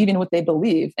for believing what they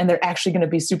believe. And they're actually going to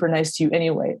be super nice to you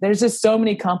anyway. There's just so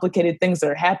many complicated things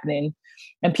that are happening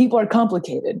and people are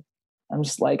complicated. I'm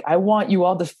just like, I want you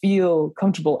all to feel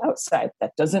comfortable outside.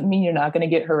 That doesn't mean you're not going to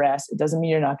get harassed. It doesn't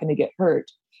mean you're not going to get hurt,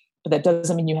 but that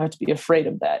doesn't mean you have to be afraid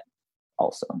of that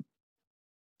also.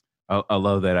 I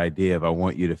love that idea of I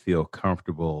want you to feel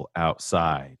comfortable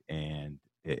outside. And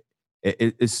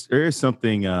there is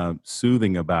something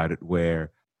soothing about it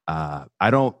where I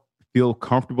don't feel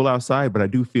comfortable outside, but I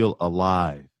do feel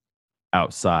alive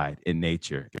outside in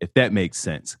nature, if that makes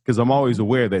sense. Because I'm always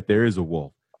aware that there is a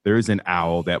wolf, there is an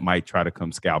owl that might try to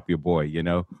come scalp your boy,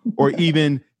 or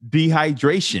even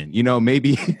dehydration.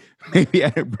 Maybe I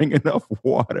didn't bring enough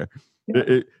water.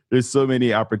 There's so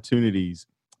many opportunities.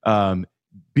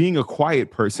 Being a quiet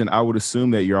person, I would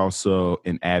assume that you're also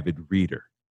an avid reader.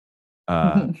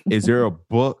 Is there a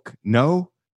book?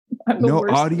 No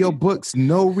audio books,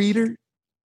 no reader.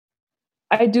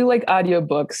 I do like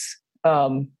audiobooks.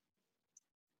 I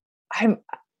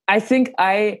think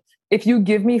if you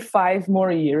give me 5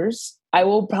 more years, I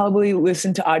will probably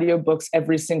listen to audiobooks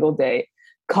every single day.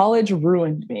 College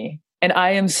ruined me, and I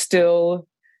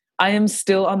I am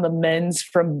still on the mends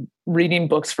from reading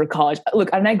books for college.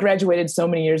 Look, and I graduated so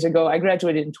many years ago. I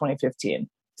graduated in 2015.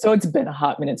 So it's been a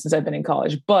hot minute since I've been in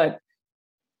college, but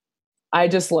I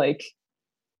just like,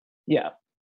 yeah.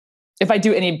 If I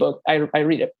do any book, I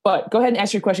read it. But go ahead and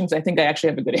ask your question because I think I actually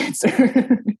have a good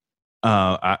answer.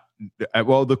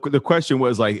 Well, the question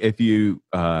was like, if you,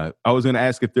 I was going to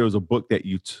ask if there was a book that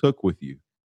you took with you,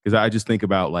 because I just think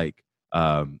about like,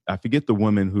 I forget the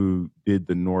woman who did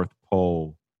the North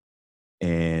Pole,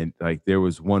 and like there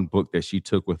was one book that she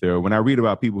took with her. When I read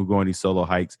about people who go on these solo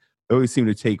hikes, they always seem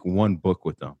to take one book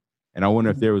with them. And I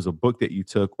wonder if there was a book that you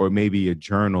took, or maybe a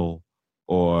journal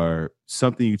or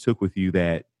something you took with you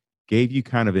that gave you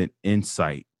kind of an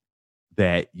insight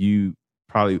that you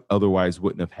probably otherwise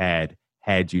wouldn't have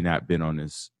had you not been on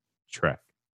this trek.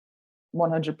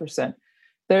 100%.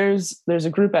 There's a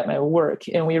group at my work,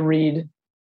 and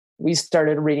we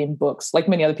started reading books like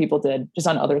many other people did, just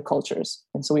on other cultures.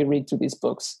 And so we read through these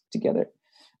books together.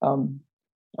 And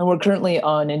we're currently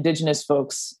on indigenous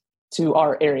folks to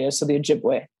our area, so the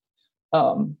Ojibwe.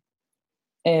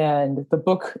 And the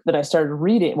book that I started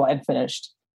reading, well, I'd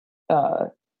finished,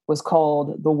 was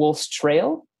called The Wolf's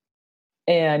Trail.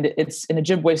 And it's an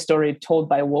Ojibwe story told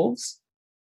by wolves.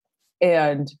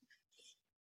 And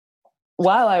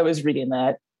while I was reading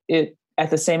that, at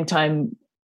the same time,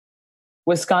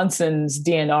 Wisconsin's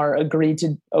DNR agreed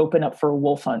to open up for a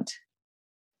wolf hunt.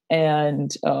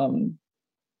 And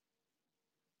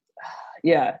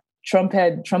Trump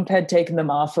had taken them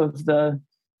off of the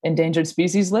endangered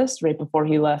species list right before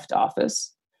he left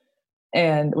office,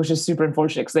 and which is super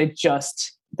unfortunate because they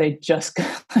just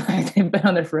they've been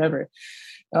on there forever.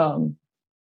 And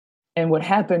what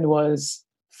happened was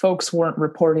folks weren't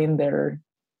reporting their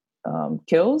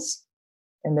kills,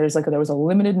 and there was a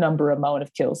limited amount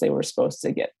of kills they were supposed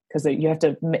to get, because you have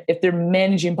to, if they're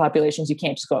managing populations, you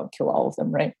can't just go out and kill all of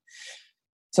them, right?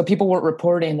 So people weren't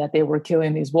reporting that they were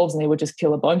killing these wolves, and they would just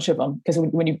kill a bunch of them, because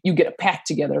when you get a pack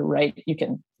together, right, you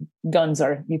can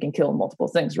kill multiple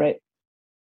things, right?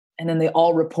 And then they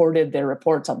all reported their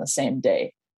reports on the same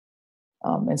day.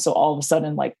 And so all of a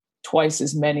sudden, like twice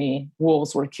as many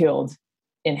wolves were killed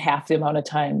in half the amount of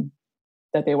time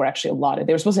that they were actually allotted.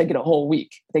 They were supposed to get a whole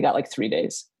week. They got like 3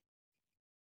 days.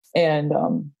 And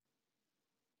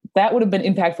that would have been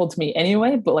impactful to me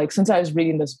anyway. But like, since I was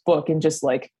reading this book and just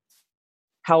like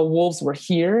how wolves were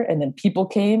here, and then people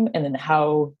came, and then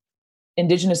how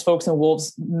indigenous folks and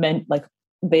wolves meant, like,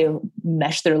 they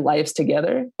meshed their lives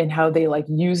together, and how they like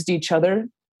used each other,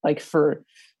 like for,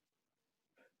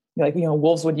 like, you know,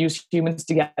 wolves would use humans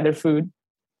to gather food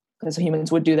because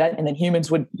humans would do that. And then humans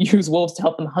would use wolves to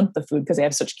help them hunt the food because they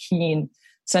have such keen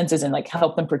senses and like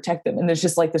help them protect them. And there's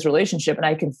just like this relationship. And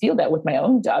I can feel that with my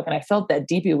own dog. And I felt that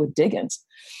deeply with Diggins.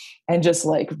 And just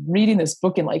like reading this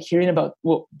book and like hearing about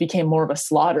what became more of a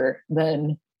slaughter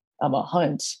than a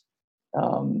hunt.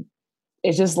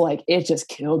 It just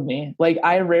killed me. Like,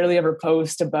 I rarely ever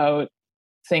post about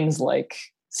things like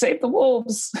save the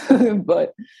wolves,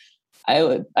 but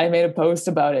I made a post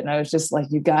about it, and I was just like,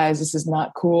 you guys, this is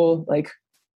not cool. Like,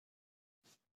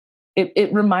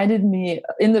 it reminded me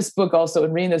in this book also,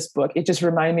 and reading this book, it just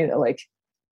reminded me that, like,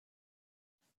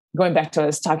 going back to what I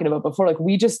was talking about before, like,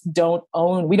 you don't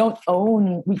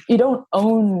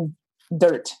own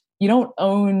dirt. You don't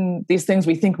own these things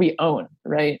we think we own,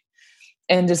 right?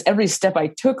 And just every step I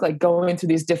took, like going through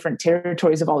these different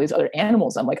territories of all these other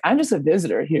animals, I'm like, I'm just a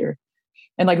visitor here.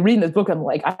 And like reading this book, I'm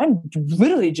like, I'm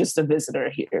literally just a visitor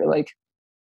here. Like,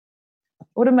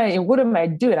 what am I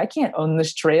doing? I can't own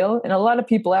this trail. And a lot of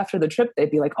people after the trip, they'd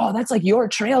be like, oh, that's like your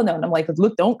trail now. And I'm like,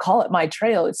 look, don't call it my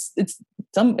trail. It's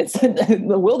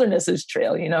the wilderness's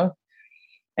trail, you know?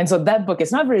 And so that book,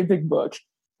 it's not a very big book,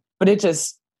 but it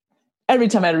just, every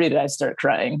time I read it, I start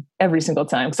crying every single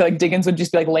time. So like Diggins would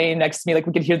just be like laying next to me. Like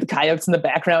we could hear the coyotes in the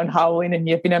background howling and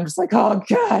yipping. I'm just like, oh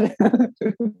God.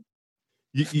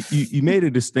 You made a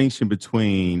distinction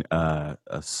between a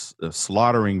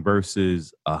slaughtering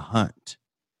versus a hunt.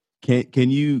 Can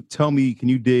you tell me? Can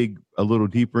you dig a little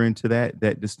deeper into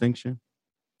that distinction?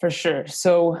 For sure.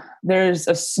 So there's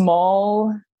a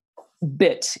small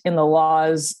bit in the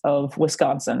laws of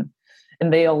Wisconsin,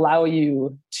 and they allow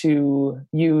you to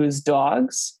use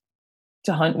dogs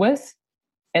to hunt with,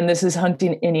 and this is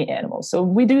hunting any animal. So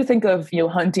we do think of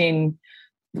hunting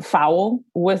fowl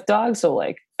with dogs, so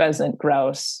like pheasant,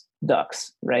 grouse,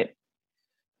 ducks, right?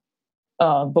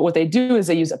 But what they do is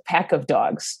they use a pack of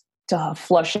dogs to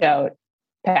flush out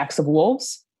packs of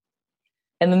wolves.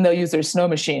 And then they'll use their snow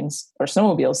machines or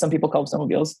snowmobiles. Some people call them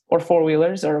snowmobiles, or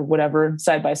four-wheelers or whatever,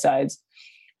 side-by-sides.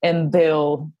 And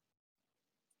they'll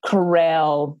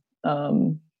corral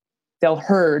they'll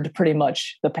herd pretty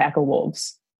much the pack of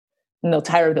wolves, and they'll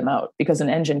tire them out because an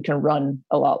engine can run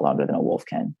a lot longer than a wolf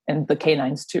can, and the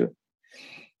canines too.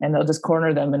 And they'll just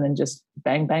corner them and then just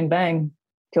bang, bang, bang,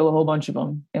 kill a whole bunch of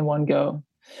them in one go.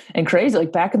 And crazy,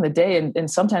 like back in the day,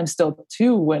 and sometimes still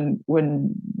too, when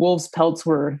wolves' pelts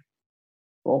were,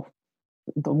 well,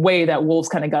 the way that wolves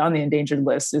kind of got on the endangered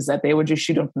list is that they would just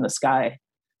shoot them from the sky,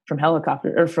 from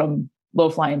helicopter or from low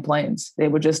flying planes. They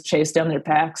would just chase down their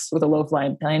packs with a low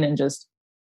flying plane and just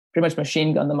pretty much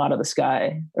machine gun them out of the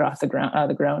sky or out of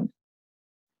the ground.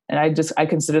 And I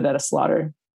consider that a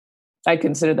slaughter. I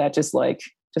consider that just like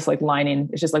lining.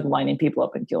 It's just like lining people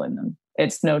up and killing them.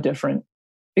 It's no different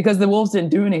because the wolves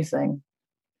didn't do anything.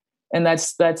 And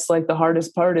that's like the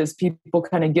hardest part is people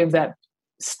kind of give that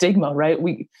stigma, right?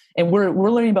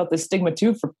 We're learning about this stigma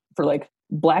too for like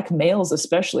Black males,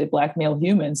 especially Black male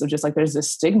humans, of just like there's this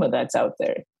stigma that's out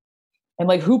there. And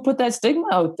like, who put that stigma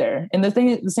out there? And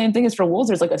the same thing is for wolves.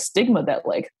 There's like a stigma that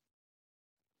like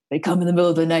they come in the middle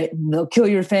of the night and they'll kill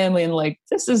your family. And like,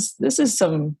 this is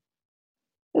some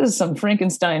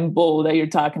Frankenstein bull that you're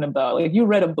talking about. Like you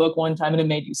read a book one time and it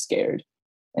made you scared.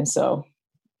 And so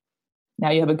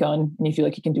now you have a gun and you feel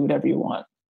like you can do whatever you want.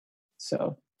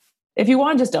 So if you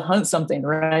want just to hunt something,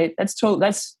 right?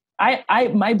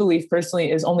 My belief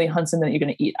personally is only hunt something that you're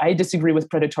going to eat. I disagree with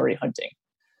predatory hunting.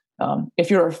 If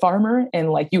you're a farmer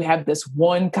and like you have this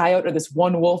one coyote or this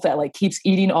one wolf that like keeps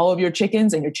eating all of your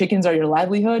chickens and your chickens are your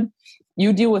livelihood,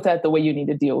 you deal with that the way you need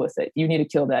to deal with it. You need to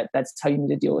kill that. That's how you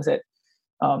need to deal with it.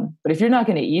 But if you're not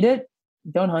going to eat it,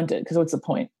 don't hunt it because what's the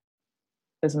point?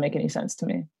 It doesn't make any sense to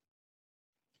me.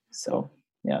 So,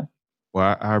 yeah.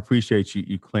 Well, I appreciate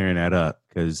you clearing that up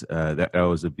because that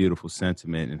was a beautiful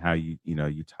sentiment and how you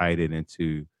tied it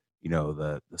into,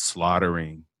 the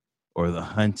slaughtering or the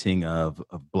hunting of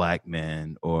Black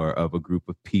men or of a group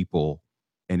of people,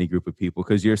 any group of people,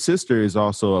 because your sister is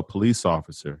also a police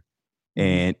officer.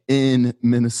 And in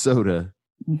Minnesota,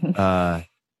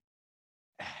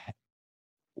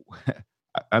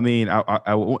 I mean, I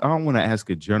don't want to ask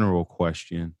a general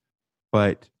question,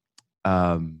 but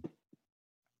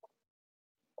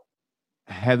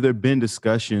have there been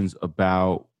discussions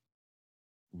about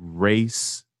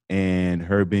race and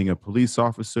her being a police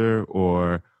officer,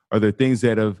 or are there things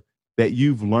that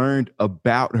you've learned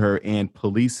about her and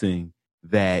policing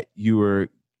that you were,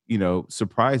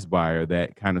 surprised by or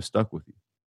that kind of stuck with you?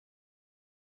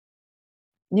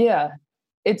 Yeah,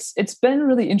 it's been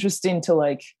really interesting to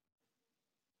like,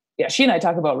 yeah, she and I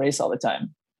talk about race all the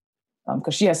time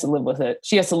because she has to live with it.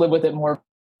 She has to live with it more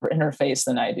in her face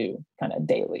than I do kind of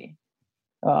daily.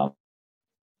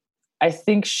 I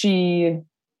think she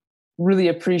really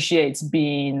appreciates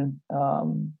being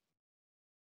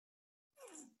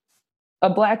a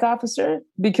Black officer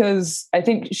because I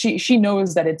think she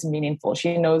knows that it's meaningful.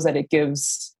 She knows that it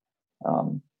gives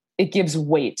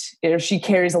weight, or she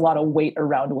carries a lot of weight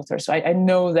around with her. So I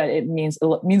know that it means a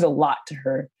lot to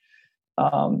her.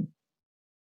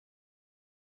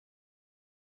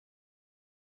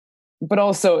 But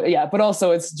also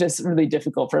it's just really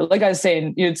difficult for her. Like I was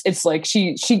saying, it's like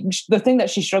she the thing that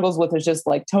she struggles with is just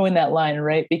like towing that line,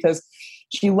 right? Because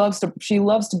she loves to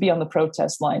be on the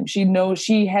protest line. She knows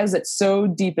she has it so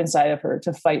deep inside of her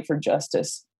to fight for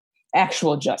justice,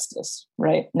 actual justice,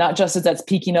 right? Not justice that's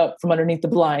peeking up from underneath the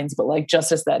blinds, but like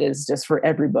justice that is just for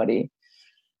everybody.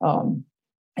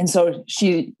 And so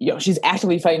she's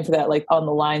actively fighting for that, like on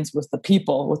the lines with the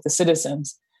people, with the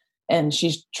citizens. And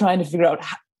she's trying to figure out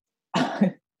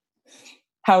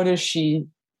how does she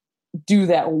do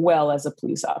that well as a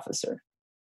police officer?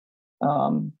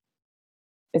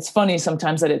 It's funny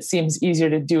sometimes that it seems easier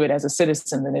to do it as a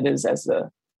citizen than it is as a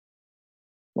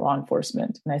law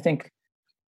enforcement. And I think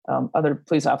other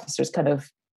police officers kind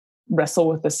of wrestle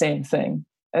with the same thing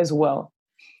as well.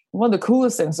 One of the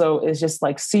coolest things, though, is just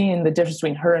like seeing the difference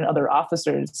between her and other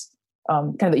officers,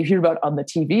 kind of that you hear about on the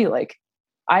TV. Like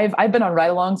I've been on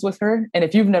ride-alongs with her, and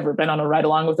if you've never been on a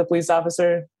ride-along with a police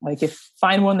officer, like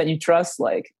find one that you trust,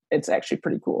 like it's actually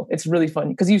pretty cool. It's really fun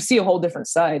because you see a whole different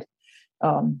side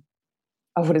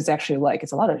of what it's actually like.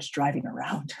 It's a lot of just driving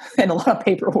around and a lot of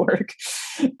paperwork.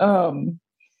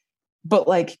 But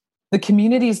like the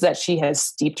communities that she has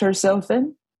steeped herself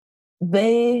in,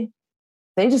 they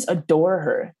just adore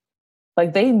her.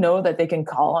 Like they know that they can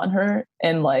call on her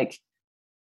and like,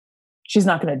 she's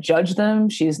not going to judge them.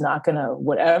 She's not going to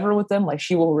whatever with them. Like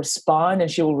she will respond, and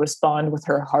she will respond with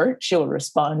her heart. She will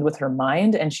respond with her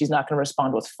mind, and she's not going to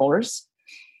respond with force.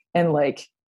 And like,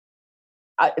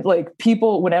 like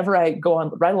people, whenever I go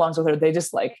on ride-alongs with her, they're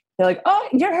like, oh,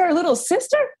 you're her little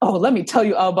sister? Oh, let me tell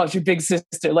you all about your big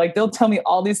sister. Like they'll tell me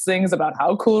all these things about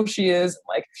how cool she is,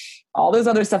 like all this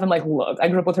other stuff. I'm like, look, I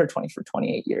grew up with her for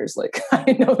 28 years. Like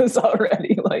I know this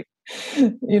already. Like,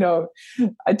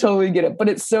 I totally get it. But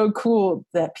it's so cool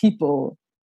that people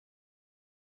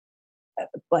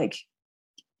like,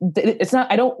 it's not,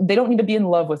 they don't need to be in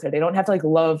love with her. They don't have to like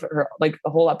love her like a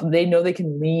whole lot, but they know they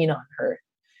can lean on her.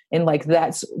 And like,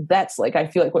 that's like, I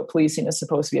feel like what policing is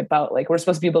supposed to be about. Like we're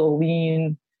supposed to be able to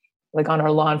lean like on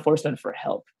our law enforcement for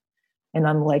help. And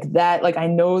I'm like that, like, I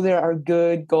know there are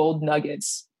good gold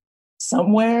nuggets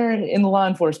somewhere in the law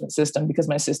enforcement system because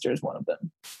my sister is one of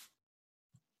them.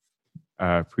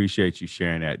 I appreciate you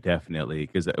sharing that, definitely,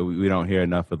 because we don't hear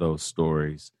enough of those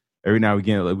stories. Every now and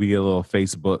again, we get a little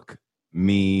Facebook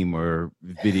meme or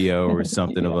video or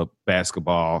something of a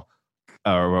basketball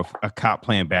or a cop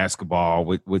playing basketball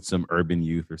with some urban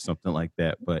youth or something like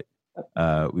that. But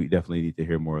we definitely need to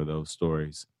hear more of those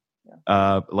stories.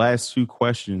 Last two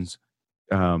questions.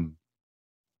 You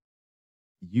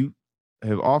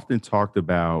have often talked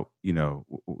about,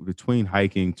 between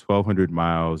hiking 1,200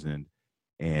 miles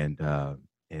and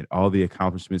all the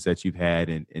accomplishments that you've had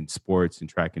in sports and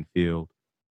track and field.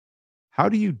 How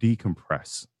do you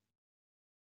decompress?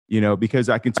 Because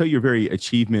I can tell you're very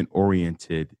achievement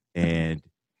oriented, and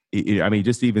I mean,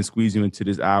 just to even squeeze you into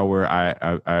this hour,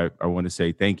 I want to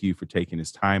say thank you for taking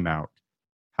this time out.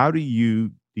 How do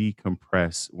you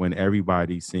decompress when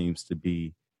everybody seems to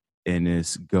be in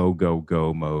this go, go,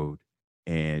 go mode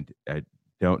and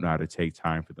don't know how to take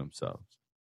time for themselves?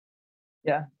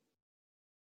 Yeah.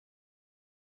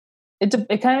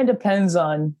 It kind of depends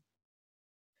on,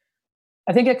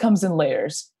 I think it comes in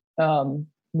layers. When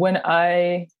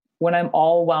I'm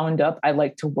all wound up, I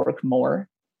like to work more.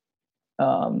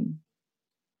 I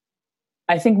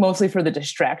think mostly for the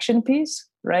distraction piece,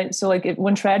 right? So like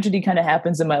when tragedy kind of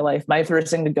happens in my life, my first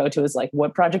thing to go to is like,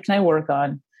 what project can I work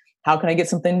on? How can I get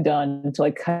something done to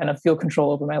like kind of feel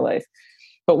control over my life?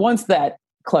 But once that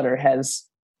clutter has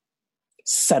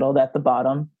settled at the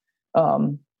bottom,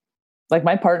 like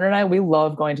my partner and I, we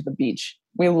love going to the beach.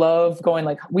 We love going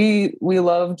like, we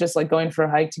love just like going for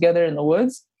a hike together in the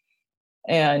woods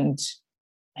and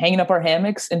hanging up our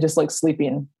hammocks and just like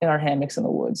sleeping in our hammocks in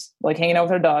the woods, like hanging out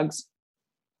with our dogs,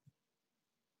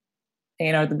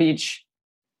 hanging out at the beach,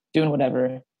 doing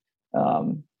whatever.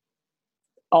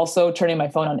 Also turning my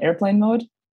phone on airplane mode,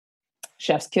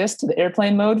 chef's kiss to the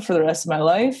airplane mode for the rest of my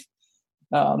life.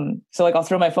 So like I'll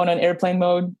throw my phone on airplane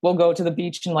mode. We'll go to the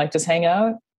beach and like just hang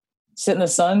out, sit in the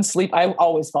sun, sleep. I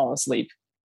always fall asleep.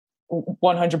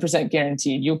 100%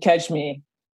 guaranteed. You'll catch me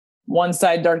one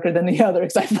side darker than the other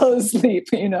because I fell asleep,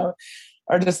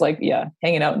 or just like,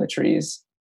 hanging out in the trees.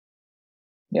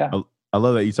 Yeah. I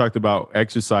love that you talked about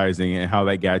exercising and how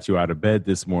that got you out of bed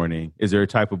this morning. Is there a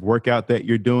type of workout that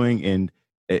you're doing? And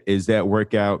is that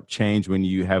workout change when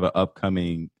you have an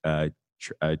upcoming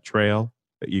trail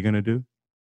that you're going to do?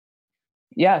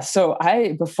 Yeah. So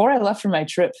before I left for my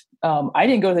trip, I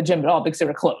didn't go to the gym at all because they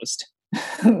were closed.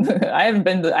 I hadn't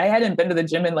been to the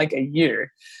gym in like a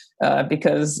year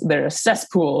because they're a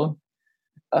cesspool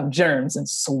of germs and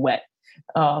sweat.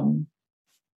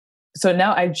 So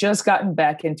now I've just gotten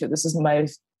back into, this is my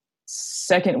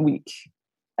second week,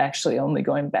 actually only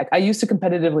going back. I used to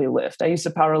competitively lift. I used to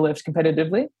power lift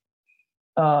competitively,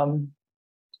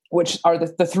 which are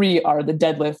the three are the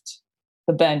deadlift,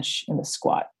 the bench, and the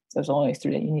squat. So there's only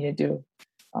three that you need to do.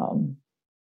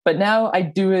 But now I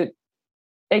do it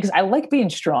because I like being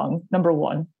strong, number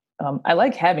one. I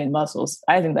like having muscles.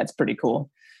 I think that's pretty cool.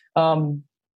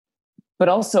 But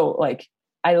also like,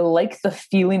 I like the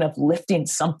feeling of lifting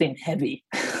something heavy.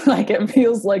 Like it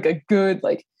feels like it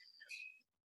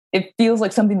feels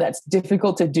like something that's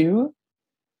difficult to do.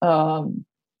 But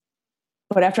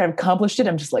after I've accomplished it,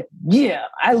 I'm just like, yeah,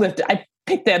 I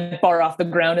picked that bar off the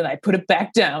ground and I put it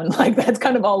back down. Like that's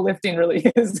kind of all lifting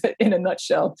really is in a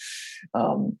nutshell.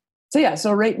 So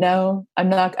right now I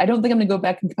don't think I'm gonna go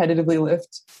back and competitively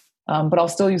lift. But I'll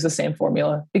still use the same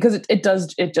formula because it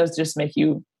does just make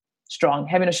you strong.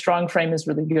 Having a strong frame is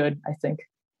really good, I think.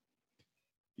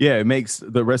 Yeah, it makes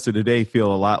the rest of the day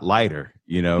feel a lot lighter,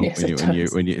 Yes,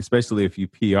 when you especially if you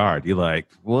PR'd, you're like,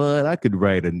 what? I could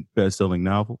write a best-selling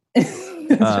novel. That's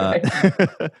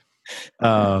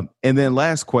right. And then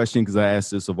last question, because I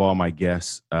asked this of all my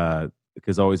guests,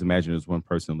 because I always imagine there's one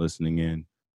person listening in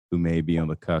who may be on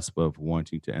the cusp of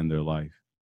wanting to end their life.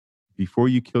 Before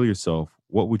you kill yourself,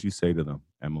 what would you say to them,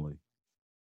 Emily?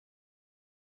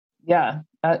 Yeah,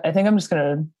 I think I'm just going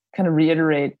to kind of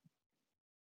reiterate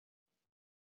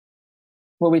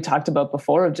what we talked about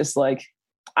before of just like,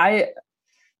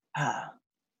 I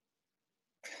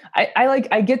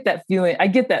get that feeling. I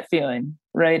get that feeling,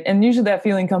 right? And usually that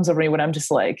feeling comes over me when I'm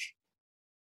just like,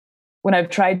 when I've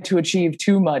tried to achieve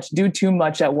too much, do too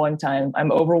much at one time,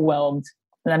 I'm overwhelmed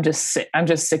and I'm just sick. I'm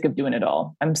just sick of doing it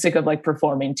all. I'm sick of like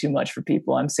performing too much for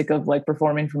people. I'm sick of like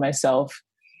performing for myself.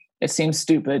 It seems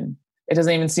stupid. It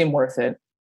doesn't even seem worth it.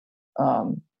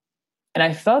 And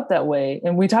I felt that way.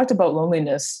 And we talked about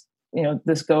loneliness,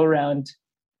 this go around.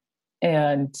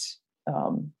 And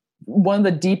one of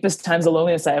the deepest times of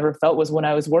loneliness I ever felt was when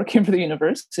I was working for the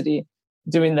university,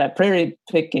 doing that prairie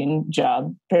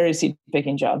seed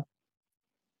picking job.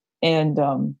 And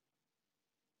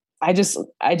I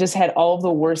just had all of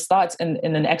the worst thoughts, and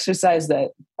an exercise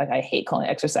that, like, I hate calling it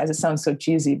exercise. It sounds so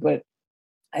cheesy, but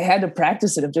I had to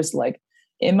practice it of just like,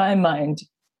 in my mind,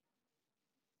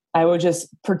 I would just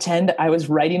pretend I was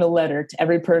writing a letter to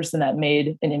every person that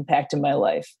made an impact in my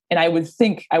life. And I would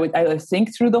think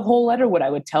through the whole letter, what I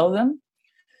would tell them,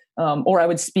 or I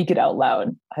would speak it out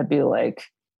loud. I'd be like,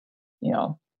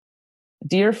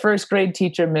 dear first grade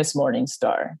teacher, Miss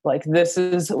Morningstar, like, this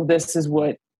is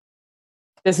what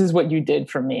you did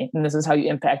for me. And this is how you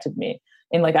impacted me.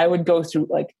 And like, I would go through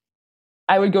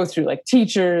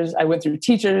teachers. I went through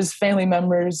teachers, family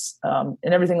members, and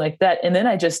everything like that. And then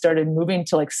I just started moving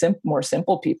to like more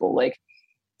simple people. Like,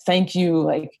 thank you.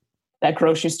 Like that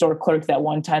grocery store clerk that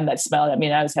one time that smiled at me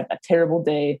and I was having a terrible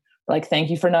day. Like, thank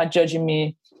you for not judging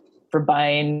me for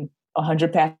buying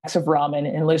 100 packs of ramen.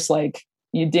 And just like,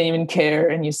 you didn't even care.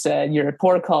 And you said, you're a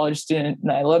poor college student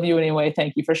and I love you anyway.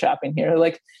 Thank you for shopping here.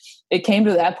 Like, it came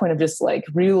to that point of just like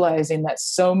realizing that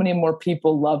so many more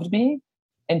people loved me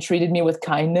and treated me with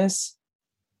kindness.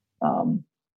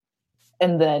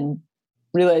 And then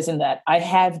realizing that I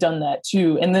have done that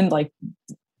too. And then, like,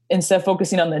 instead of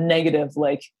focusing on the negative,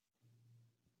 like,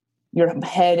 your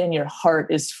head and your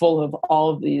heart is full of all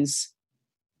of these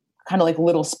kind of like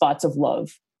little spots of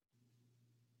love.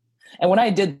 And when I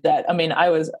did that, I mean, I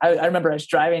remember I was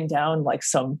driving down like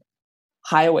some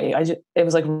highway. It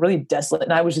was like really desolate.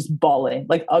 And I was just bawling,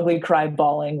 like ugly cry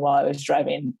bawling while I was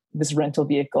driving this rental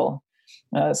vehicle.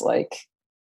 And I was like,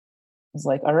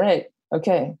 all right,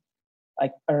 okay.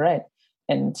 Like, all right.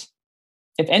 And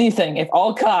if anything, if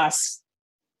all costs,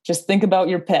 just think about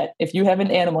your pet. If you have an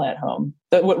animal at home,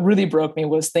 what really broke me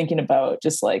was thinking about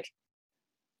just like,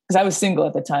 because I was single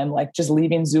at the time, like just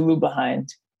leaving Zulu behind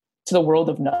to the world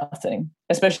of nothing,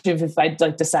 especially if I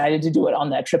like decided to do it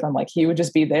on that trip. I'm like, he would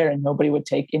just be there and nobody would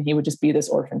take, and he would just be this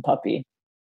orphan puppy.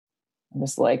 I'm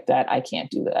just like, that. I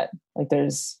can't do that. Like,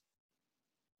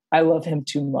 I love him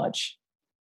too much.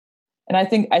 And I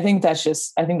think that's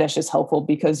just helpful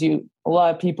because a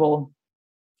lot of people,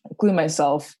 including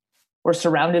myself, we're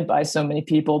surrounded by so many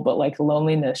people, but like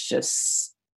loneliness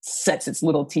just sets its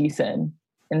little teeth in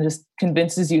and just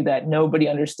convinces you that nobody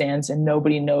understands and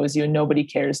nobody knows you and nobody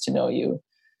cares to know you.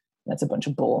 That's a bunch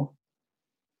of bull.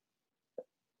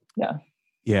 Yeah.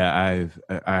 Yeah,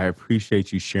 I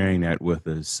appreciate you sharing that with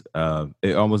us.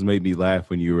 It almost made me laugh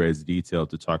when you were as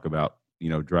detailed to talk about,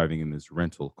 driving in this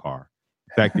rental car.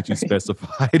 The fact that you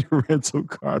specified a rental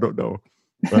car, I don't know.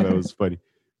 But that was funny.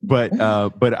 But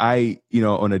I,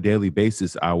 on a daily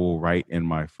basis, I will write in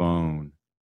my phone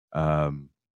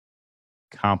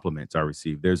compliments I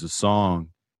receive. There's a song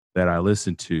that I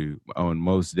listen to on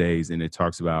most days, and it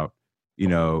talks about,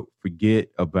 forget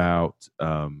about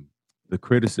the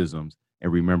criticisms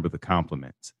and remember the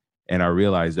compliments. And I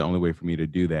realized the only way for me to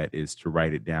do that is to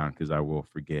write it down because I will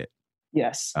forget.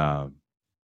 Yes.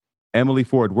 Emily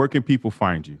Ford, where can people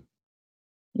find you?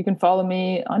 You can follow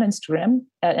me on Instagram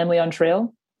at Emily on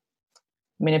Trail.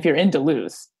 I mean, if you're in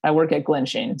Duluth, I work at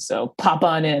Glenshane, so pop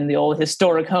on in, the old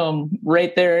historic home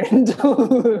right there in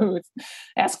Duluth.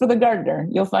 Ask for the gardener,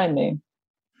 you'll find me.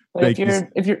 But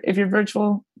if you're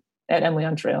virtual, at Emily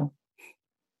on Trail.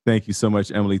 Thank you so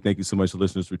much, Emily. Thank you so much,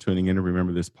 listeners, for tuning in. And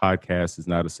remember, this podcast is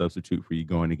not a substitute for you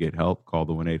going to get help. Call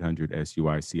the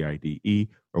 1-800-SUICIDE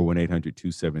or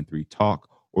 1-800-273-TALK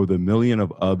or the million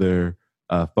of other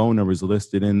phone numbers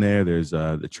listed in there. There's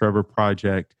the Trevor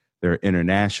Project. There are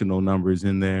international numbers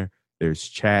in there. There's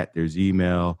chat. There's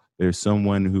email. There's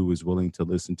someone who is willing to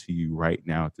listen to you right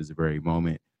now at this very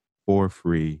moment for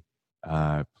free.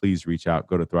 Please reach out.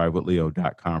 Go to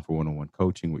thrivewithleo.com for one-on-one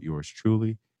coaching with yours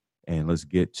truly. And let's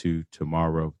get to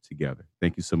tomorrow together.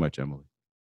 Thank you so much, Emily.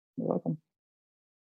 You're welcome.